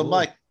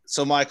 absolutely.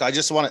 So Mike, I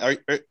just want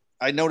to.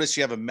 I noticed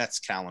you have a Mets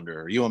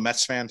calendar. Are you a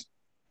Mets fan?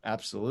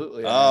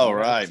 Absolutely. Oh,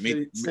 right.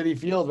 City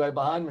Field right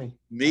behind me.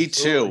 Me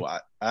Absolutely. Too.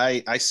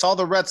 I saw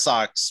the Red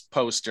Sox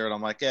poster and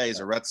I'm like, yeah, he's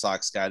a Red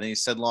Sox guy. And he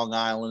said Long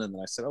Island. And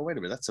then I said, oh, wait a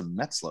minute. That's a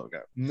Mets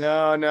logo.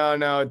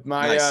 No.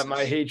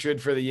 My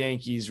hatred for the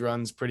Yankees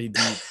runs pretty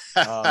deep.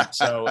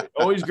 So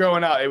always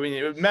growing up, I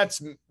mean,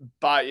 Mets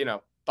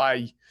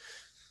by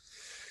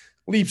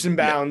leaps and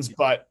bounds,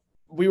 but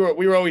we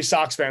were always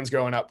Sox fans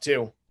growing up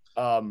too.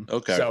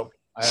 Okay. So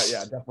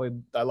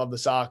definitely. I love the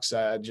Sox.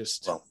 I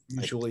just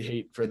mutually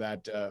hate for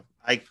that.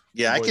 I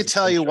can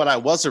tell you what I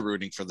wasn't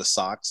rooting for the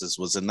Sox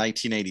was in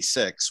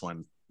 1986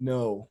 when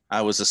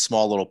I was a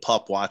small little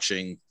pup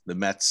watching the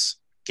Mets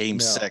Game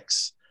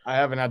 6. I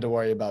haven't had to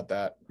worry about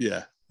that.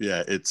 Yeah.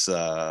 It's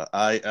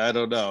I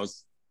don't know.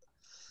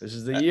 This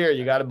is the year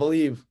you got to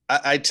believe.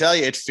 I tell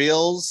you, it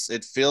feels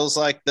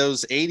like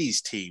those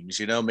 80s teams.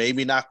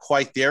 Maybe not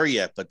quite there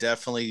yet, but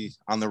definitely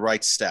on the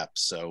right step.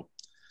 So.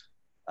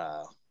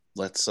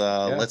 Let's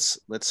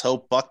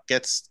hope Buck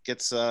gets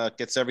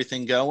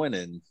everything going,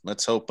 and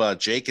let's hope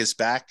Jake is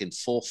back in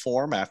full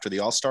form after the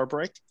All-Star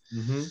break.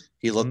 Mm-hmm.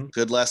 He looked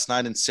good last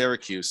night in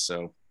Syracuse,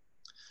 so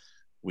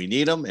we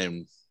need him,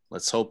 and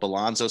let's hope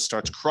Alonso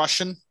starts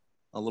crushing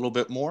a little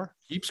bit more.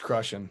 Keeps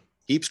crushing.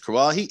 Keeps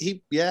crushing.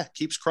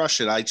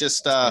 I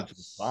just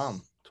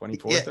bomb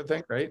 24th, I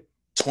think, right?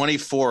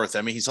 24th.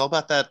 I mean, he's all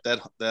about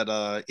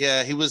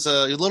that. He was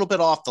a little bit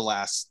off the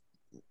last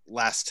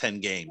 10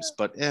 games,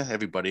 but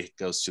everybody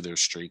goes through their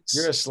streaks.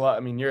 You're a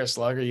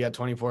slugger. You got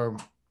 24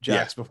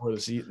 jacks before the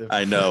season.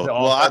 I know.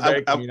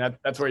 I mean,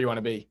 that's where you want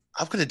to be.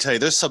 I'm going to tell you,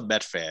 there's some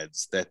Met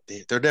fans that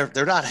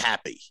they're not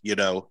happy.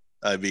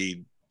 I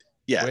mean,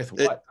 with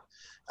what?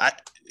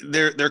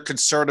 They're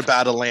concerned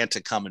about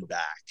Atlanta coming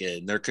back,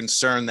 and they're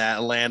concerned that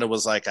Atlanta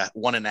was like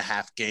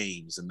 1.5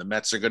 games, and the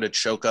Mets are going to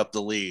choke up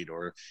the lead,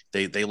 or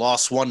they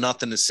lost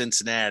 1-0 to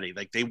Cincinnati.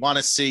 Like, they want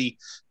to see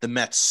the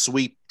Mets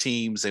sweep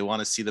teams. They want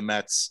to see the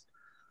Mets.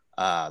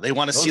 They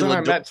want to see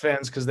Mets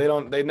fans because they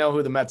know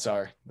who the Mets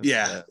are. You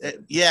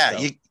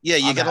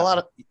get a lot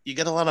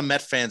of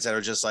Met fans that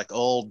are just like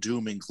all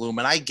doom and gloom,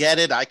 and I get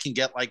it. I can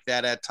get like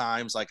that at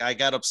times. Like, I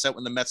got upset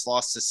when the Mets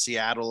lost to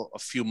Seattle a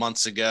few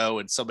months ago,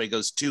 and somebody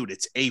goes, "Dude,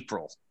 it's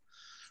April,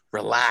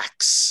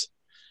 relax."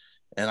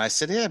 And I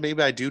said, "Yeah,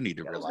 maybe I do need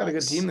to relax." Got a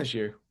good team this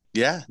year.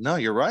 Yeah, no,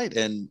 you're right,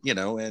 and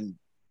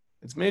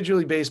it's Major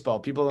League Baseball.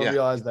 People don't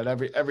realize that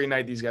every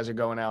night these guys are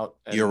going out.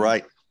 You're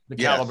right. The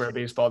caliber of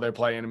baseball they're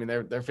playing. I mean,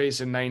 they're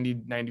facing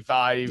 90,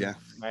 95,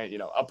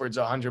 upwards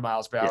of 100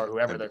 miles per hour,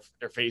 whoever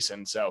they're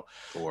facing. So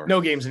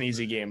no game's an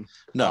easy game.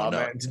 No.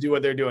 And to do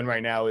what they're doing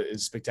right now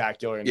is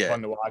spectacular and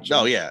fun to watch.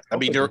 No, yeah. I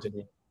mean, they're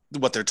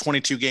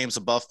 22 games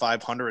above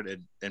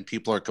 500 and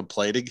people are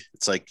complaining.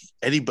 It's like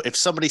if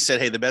somebody said,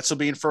 hey, the Mets will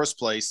be in first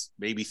place,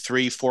 maybe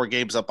 3-4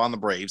 games up on the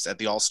Braves at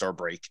the All-Star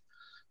break.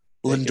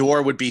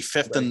 Lindor would be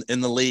fifth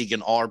in the league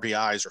in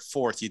RBIs or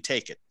fourth. You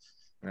take it.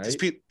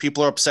 Right.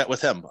 People are upset with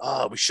him.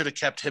 Oh, we should have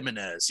kept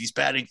Jimenez. He's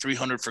batting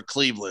 300 for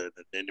Cleveland,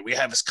 and we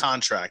have his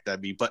contract. I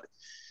mean, but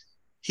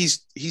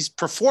he's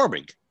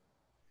performing.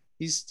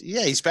 He's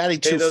batting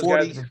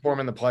 240.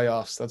 Perform in the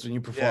playoffs. That's when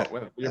you perform.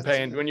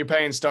 When you're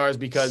paying stars,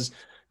 because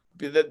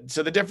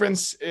the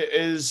difference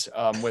is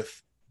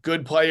with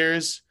good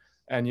players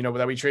and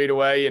that we trade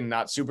away and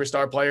not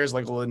superstar players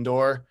like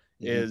Lindor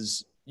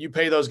is you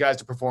pay those guys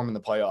to perform in the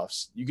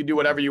playoffs. You can do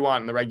whatever you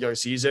want in the regular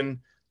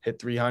season. Hit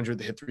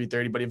 300, hit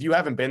 330. But if you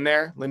haven't been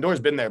there,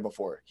 Lindor's been there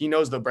before. He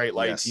knows the bright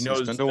lights. He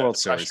knows the World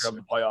pressure Series of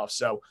the playoffs.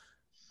 So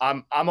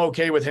I'm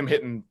okay with him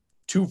hitting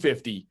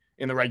 250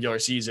 in the regular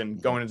season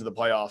going into the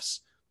playoffs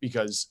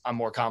because I'm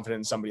more confident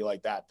in somebody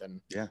like that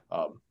than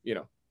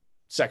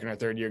second or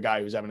third year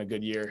guy who's having a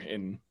good year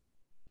in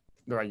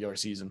the regular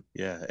season.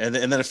 Yeah, and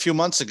then a few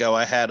months ago,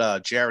 I had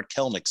Jared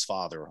Kelnick's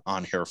father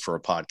on here for a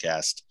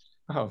podcast.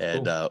 Oh,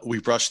 and cool. We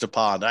brushed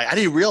upon. I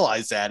didn't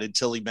realize that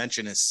until he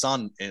mentioned his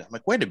son. And I'm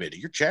like, wait a minute,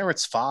 you're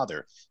Jared's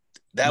father.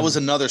 That was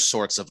another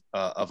source of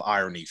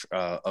irony,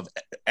 of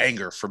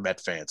anger for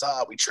Met fans.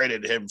 We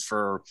traded him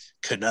for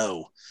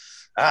Cano.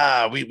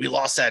 We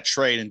lost that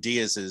trade, and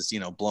Diaz is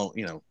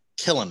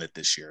killing it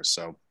this year.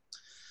 So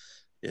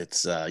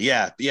it's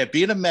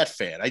being a Met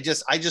fan. I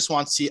just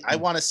want to see. I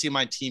want to see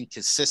my team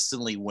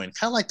consistently win,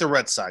 kind of like the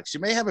Red Sox.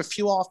 You may have a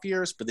few off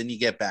years, but then you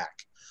get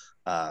back.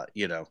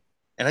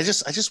 And I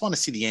just want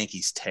to see the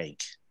Yankees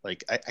tank.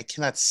 Like, I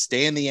cannot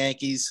stand the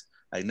Yankees.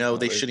 I know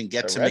they shouldn't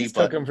get to me,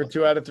 but took them for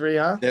 2 out of 3,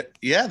 huh?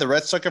 The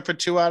Reds took him for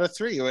 2 out of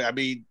 3. I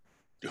mean,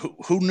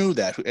 who knew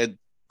that? And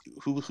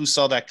who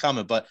saw that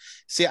coming? But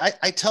see,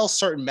 I tell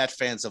certain Met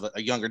fans of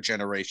a younger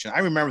generation, I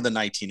remember the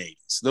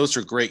 1980s. Those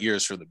were great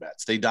years for the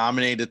Mets. They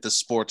dominated the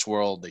sports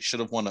world. They should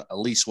have won at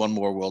least one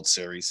more World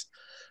Series.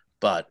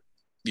 But,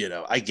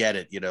 I get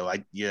it.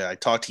 I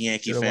talk to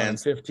Yankee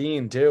fans.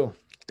 15 too.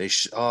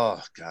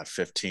 Oh God,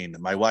 15.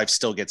 My wife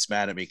still gets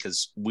mad at me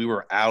because we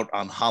were out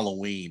on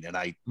Halloween and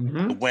I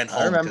went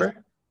home. I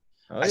remember.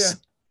 I said,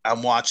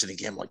 I'm watching the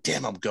game. I'm like,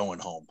 damn, I'm going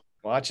home.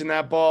 Watching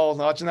that ball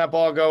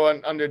go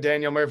under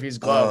Daniel Murphy's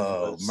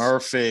glove. Oh,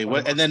 Murphy.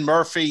 And then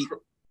Murphy,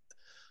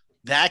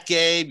 that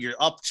game, you're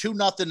up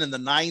 2-0 in the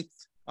ninth.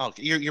 Oh,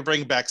 you're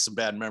bringing back some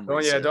bad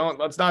memories. Oh yeah,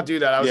 let's not do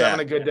that. I was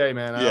having a good day,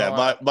 man.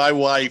 My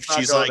wife,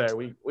 she's like,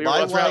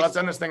 let's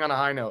end this thing on a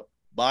high note.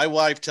 My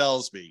wife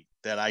tells me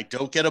that I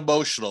don't get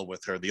emotional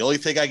with her. The only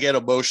thing I get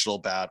emotional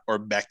about are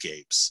Met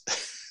games.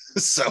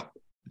 So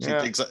she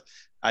thinks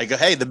I go,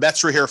 hey, the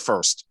Mets were here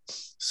first.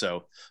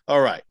 So,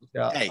 all right.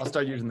 Yeah, hey, I'll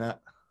start using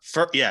that.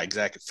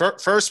 Exactly.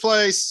 First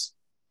place,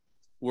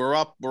 we're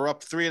up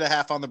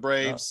 3.5 on the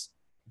Braves.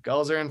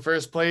 Gulls are in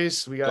first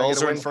place. We got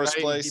Gulls are in first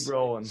place. Keep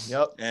rolling.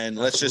 Yep. And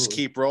let's just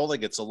keep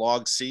rolling. It's a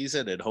long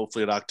season, and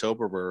hopefully in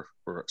October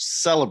we're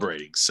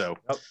celebrating. So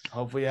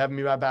hopefully you have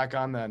me back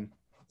on then.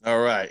 All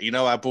right.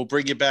 We'll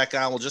bring you back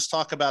on. We'll just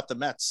talk about the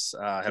Mets.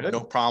 I have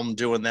no problem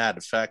doing that.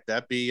 In fact,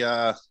 that'd be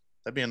a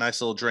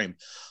nice little dream.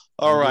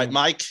 All right,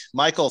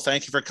 Michael,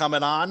 thank you for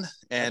coming on.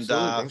 And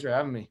thanks for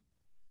having me.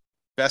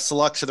 Best of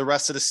luck to the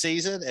rest of the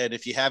season. And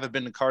if you haven't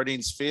been to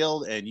Cardinals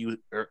Field and you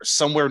are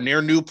somewhere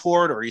near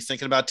Newport, or you're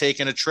thinking about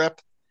taking a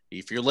trip,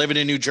 if you're living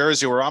in New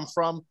Jersey, where I'm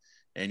from,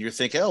 and you're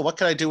thinking, oh, what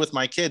can I do with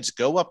my kids?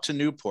 Go up to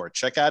Newport,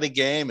 check out a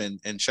game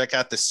and check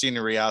out the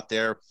scenery out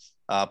there.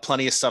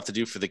 Plenty of stuff to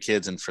do for the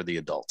kids and for the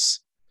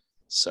adults.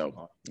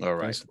 So, all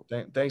right.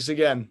 Thanks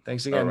again.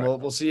 Right.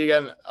 We'll see you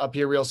again up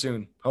here real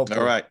soon. Hopefully.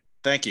 All right.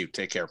 Thank you.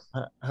 Take care.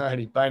 All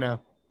righty. Bye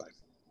now. Bye.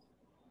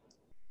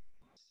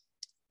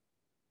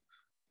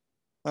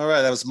 All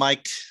right. That was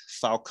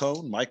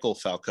Michael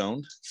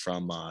Falcone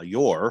from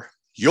your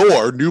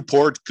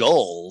Newport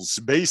Gulls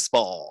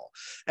baseball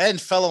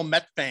and fellow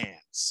Met fans.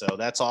 So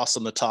that's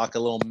awesome to talk a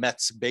little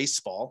Mets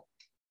baseball.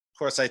 Of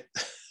course,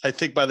 I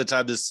think by the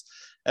time this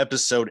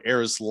episode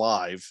airs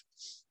live,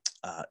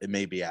 it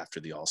may be after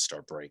the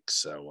All-Star break.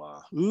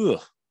 So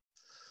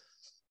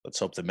let's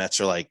hope the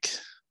Mets are like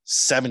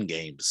 7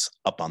 games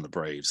up on the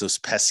Braves, those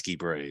pesky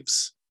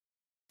Braves.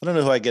 I don't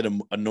know who I get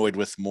annoyed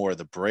with more,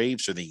 the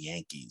Braves or the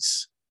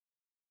Yankees.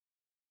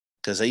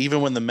 Because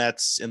even when the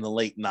Mets in the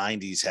late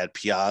 90s had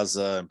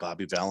Piazza and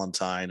Bobby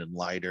Valentine and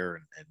Leiter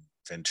and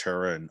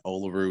Ventura and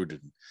Olerud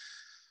and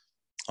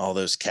all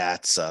those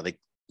cats, they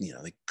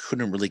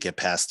couldn't really get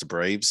past the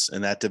Braves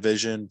in that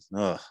division.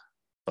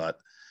 But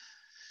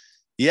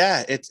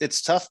yeah,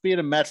 it's tough being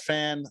a Met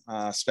fan,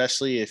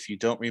 especially if you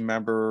don't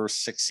remember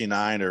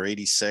 69 or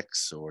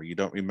 86, or you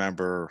don't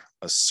remember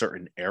a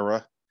certain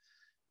era.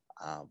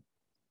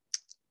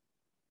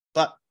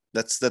 But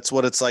that's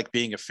what it's like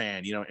being a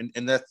fan,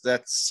 and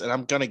that's, and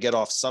I'm going to get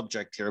off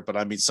subject here, but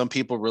I mean, some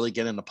people really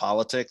get into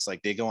politics.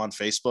 Like they go on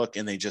Facebook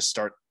and they just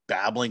start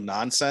babbling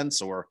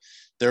nonsense or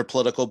their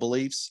political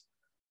beliefs.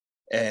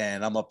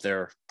 And I'm up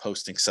there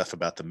posting stuff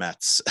about the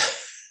Mets.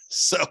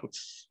 So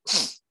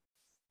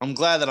I'm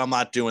glad that I'm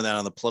not doing that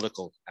on the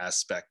political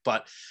aspect.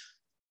 But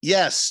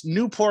yes,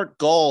 Newport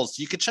Gulls.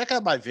 You can check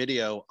out my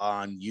video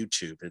on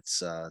YouTube.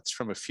 It's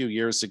from a few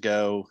years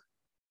ago.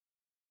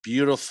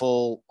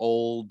 Beautiful,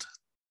 old,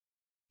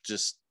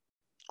 just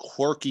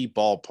quirky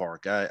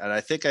ballpark. And I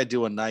think I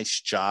do a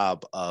nice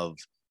job of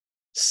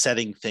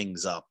setting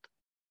things up.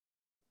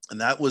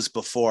 And that was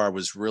before I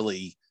was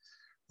really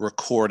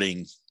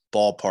recording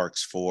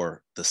ballparks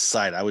for the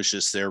site. I was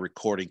just there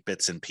recording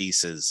bits and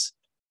pieces.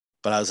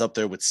 But I was up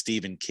there with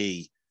Stephen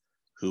Key,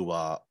 who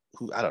I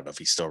don't know if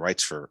he still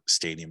writes for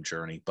Stadium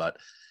Journey, but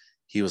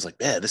he was like,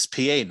 man, this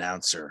PA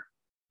announcer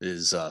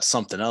is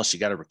something else. You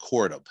got to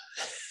record him.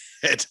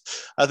 And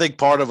I think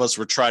part of us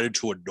were trying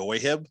to annoy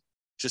him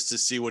just to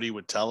see what he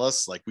would tell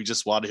us. Like we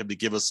just wanted him to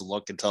give us a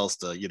look and tell us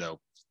to,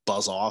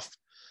 buzz off,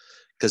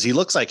 because he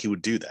looks like he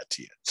would do that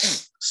to you.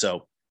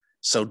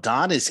 So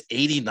Don is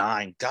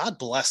 89. God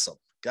bless him.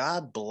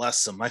 God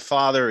bless him. My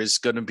father is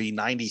going to be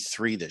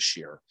 93 this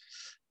year.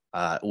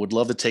 Would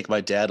love to take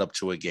my dad up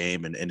to a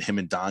game and him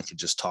and Don could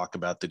just talk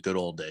about the good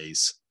old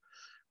days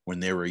when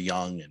they were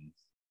young. And,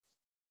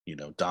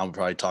 Don would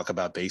probably talk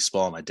about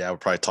baseball and my dad would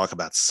probably talk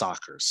about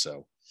soccer.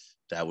 So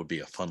that would be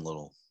a fun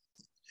little,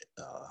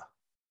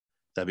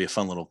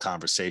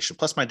 conversation.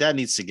 Plus my dad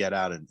needs to get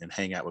out and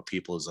hang out with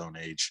people his own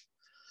age.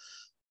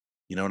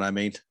 You know what I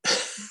mean?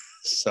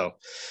 So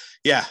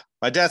yeah,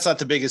 my dad's not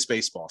the biggest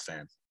baseball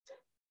fan.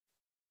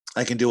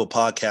 I can do a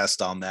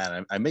podcast on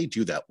that. I may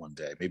do that one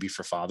day, maybe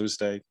for Father's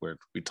Day, where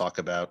we talk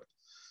about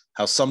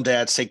how some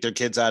dads take their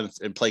kids out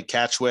and play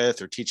catch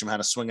with, or teach them how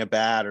to swing a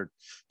bat, or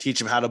teach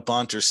them how to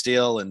bunt or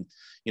steal. And,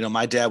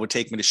 my dad would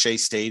take me to Shea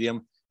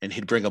Stadium and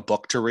he'd bring a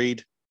book to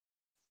read.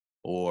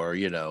 Or,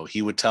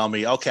 he would tell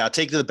me, okay, I'll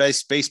take you to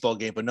the baseball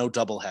game, but no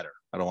doubleheader.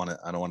 I don't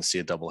want to see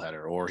a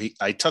doubleheader. Or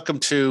I took him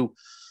to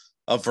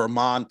a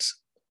Vermont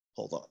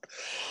Hold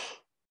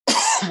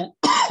on.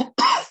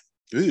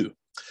 Ooh.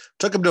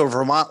 Took him to a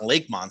Vermont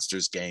Lake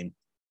Monsters game.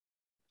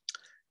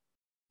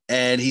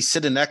 And he's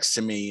sitting next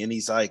to me and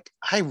he's like,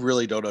 I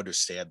really don't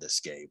understand this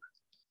game.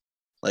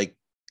 Like,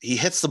 he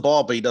hits the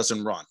ball, but he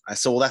doesn't run. I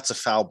said, well, that's a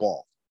foul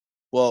ball.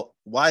 Well,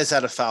 why is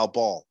that a foul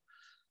ball?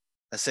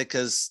 I said,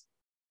 because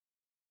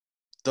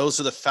those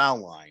are the foul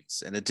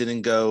lines and it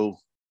didn't go.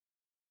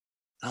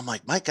 I'm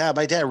like, my God,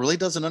 my dad really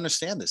doesn't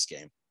understand this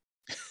game.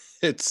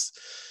 It's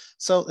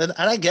so, and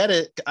I get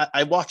it.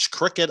 I watch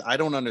cricket. I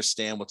don't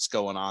understand what's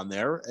going on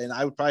there. And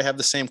I would probably have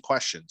the same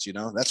questions, you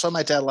know. That's why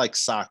my dad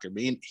likes soccer.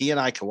 He and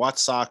I can watch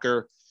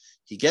soccer.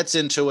 He gets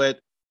into it,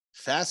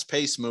 fast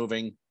paced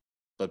moving,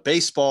 but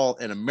baseball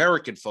and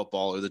American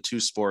football are the two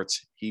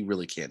sports he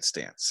really can't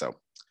stand. So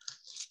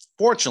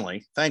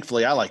fortunately,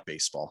 thankfully, I like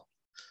baseball.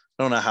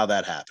 I don't know how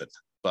that happened,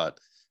 but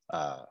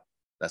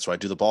that's why I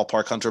do the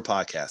Ballpark Hunter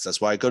podcast. That's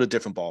why I go to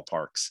different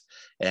ballparks.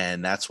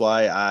 And that's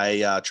why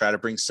I try to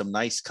bring some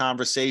nice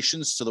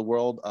conversations to the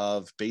world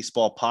of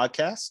baseball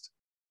podcast.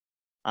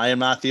 I am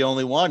not the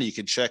only one. You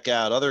can check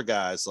out other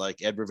guys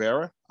like Ed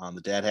Rivera on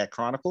the Dad Hat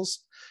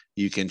Chronicles.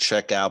 You can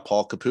check out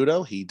Paul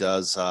Caputo. He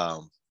does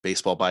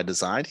Baseball by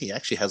Design. He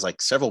actually has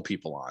like several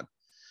people on.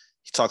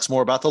 He talks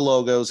more about the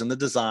logos and the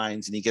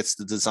designs, and he gets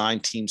the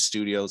design team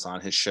studios on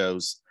his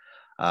shows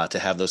to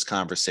have those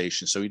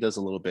conversations. So he does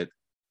a little bit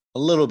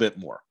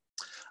more.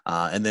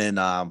 And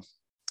then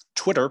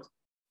Twitter,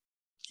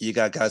 you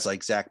got guys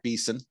like Zach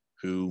Beeson,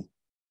 who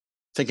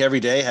I think every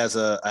day has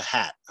a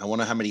hat. I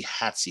wonder how many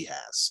hats he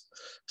has.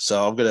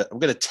 So I'm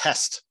gonna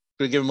test.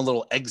 I'm gonna give him a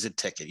little exit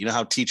ticket. You know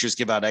how teachers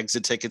give out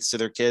exit tickets to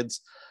their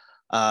kids?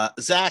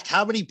 Zach,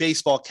 how many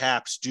baseball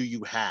caps do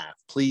you have?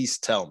 Please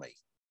tell me.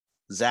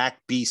 Zach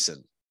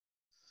Beeson.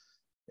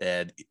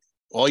 And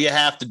all you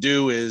have to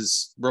do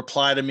is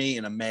reply to me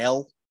in a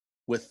mail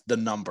with the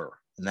number.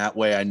 And that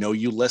way I know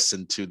you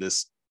listen to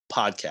this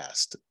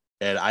podcast.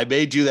 And I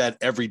may do that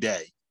every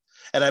day.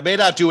 And I may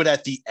not do it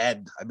at the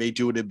end. I may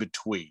do it in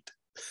between.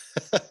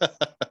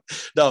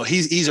 No,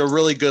 he's a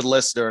really good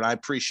listener. And I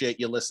appreciate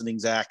you listening,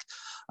 Zach.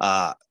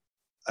 I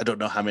don't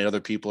know how many other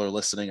people are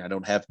listening. I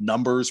don't have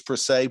numbers per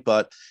se,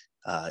 but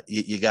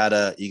you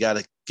gotta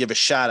give a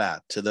shout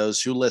out to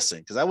those who listen,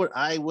 because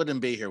I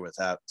wouldn't be here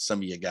without some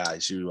of you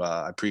guys who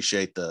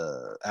appreciate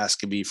the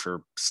asking me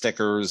for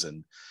stickers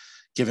and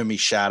giving me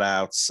shout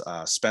outs.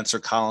 Spencer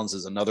Collins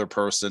is another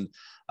person.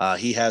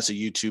 He has a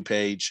YouTube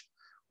page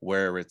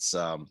where it's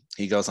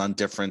he goes on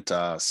different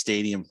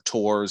stadium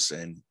tours,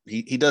 and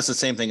he does the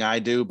same thing I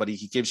do, but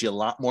he gives you a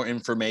lot more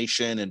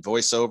information and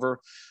voiceover.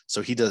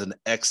 So he does an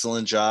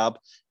excellent job,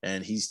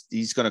 and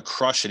he's going to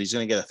crush it. He's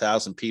going to get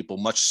 1,000 people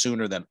much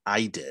sooner than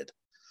I did.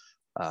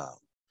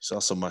 He's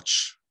also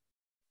much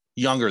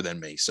younger than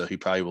me, so he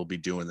probably will be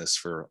doing this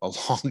for a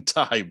long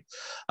time.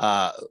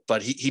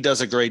 But he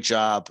does a great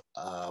job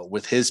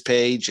with his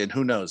page, and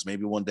who knows,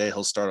 maybe one day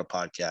he'll start a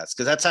podcast,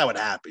 because that's how it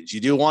happens. You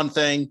do one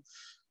thing,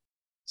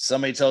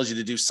 somebody tells you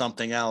to do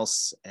something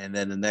else, and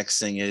then the next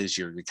thing is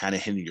you're kind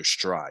of hitting your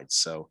stride.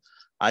 So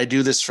I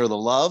do this for the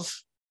love,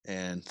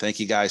 and thank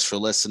you guys for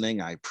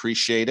listening. I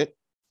appreciate it,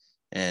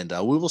 and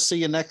we will see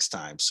you next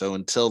time. So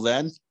until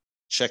then,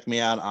 check me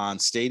out on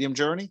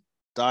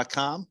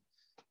stadiumjourney.com.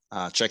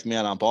 Check me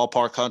out on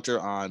Ballpark Hunter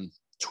on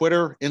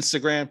Twitter,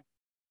 Instagram,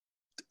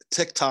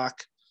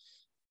 TikTok,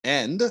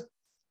 and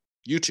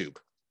YouTube.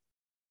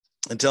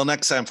 Until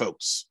next time,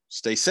 folks,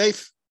 stay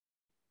safe,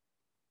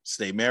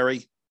 stay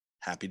merry,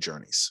 happy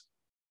journeys.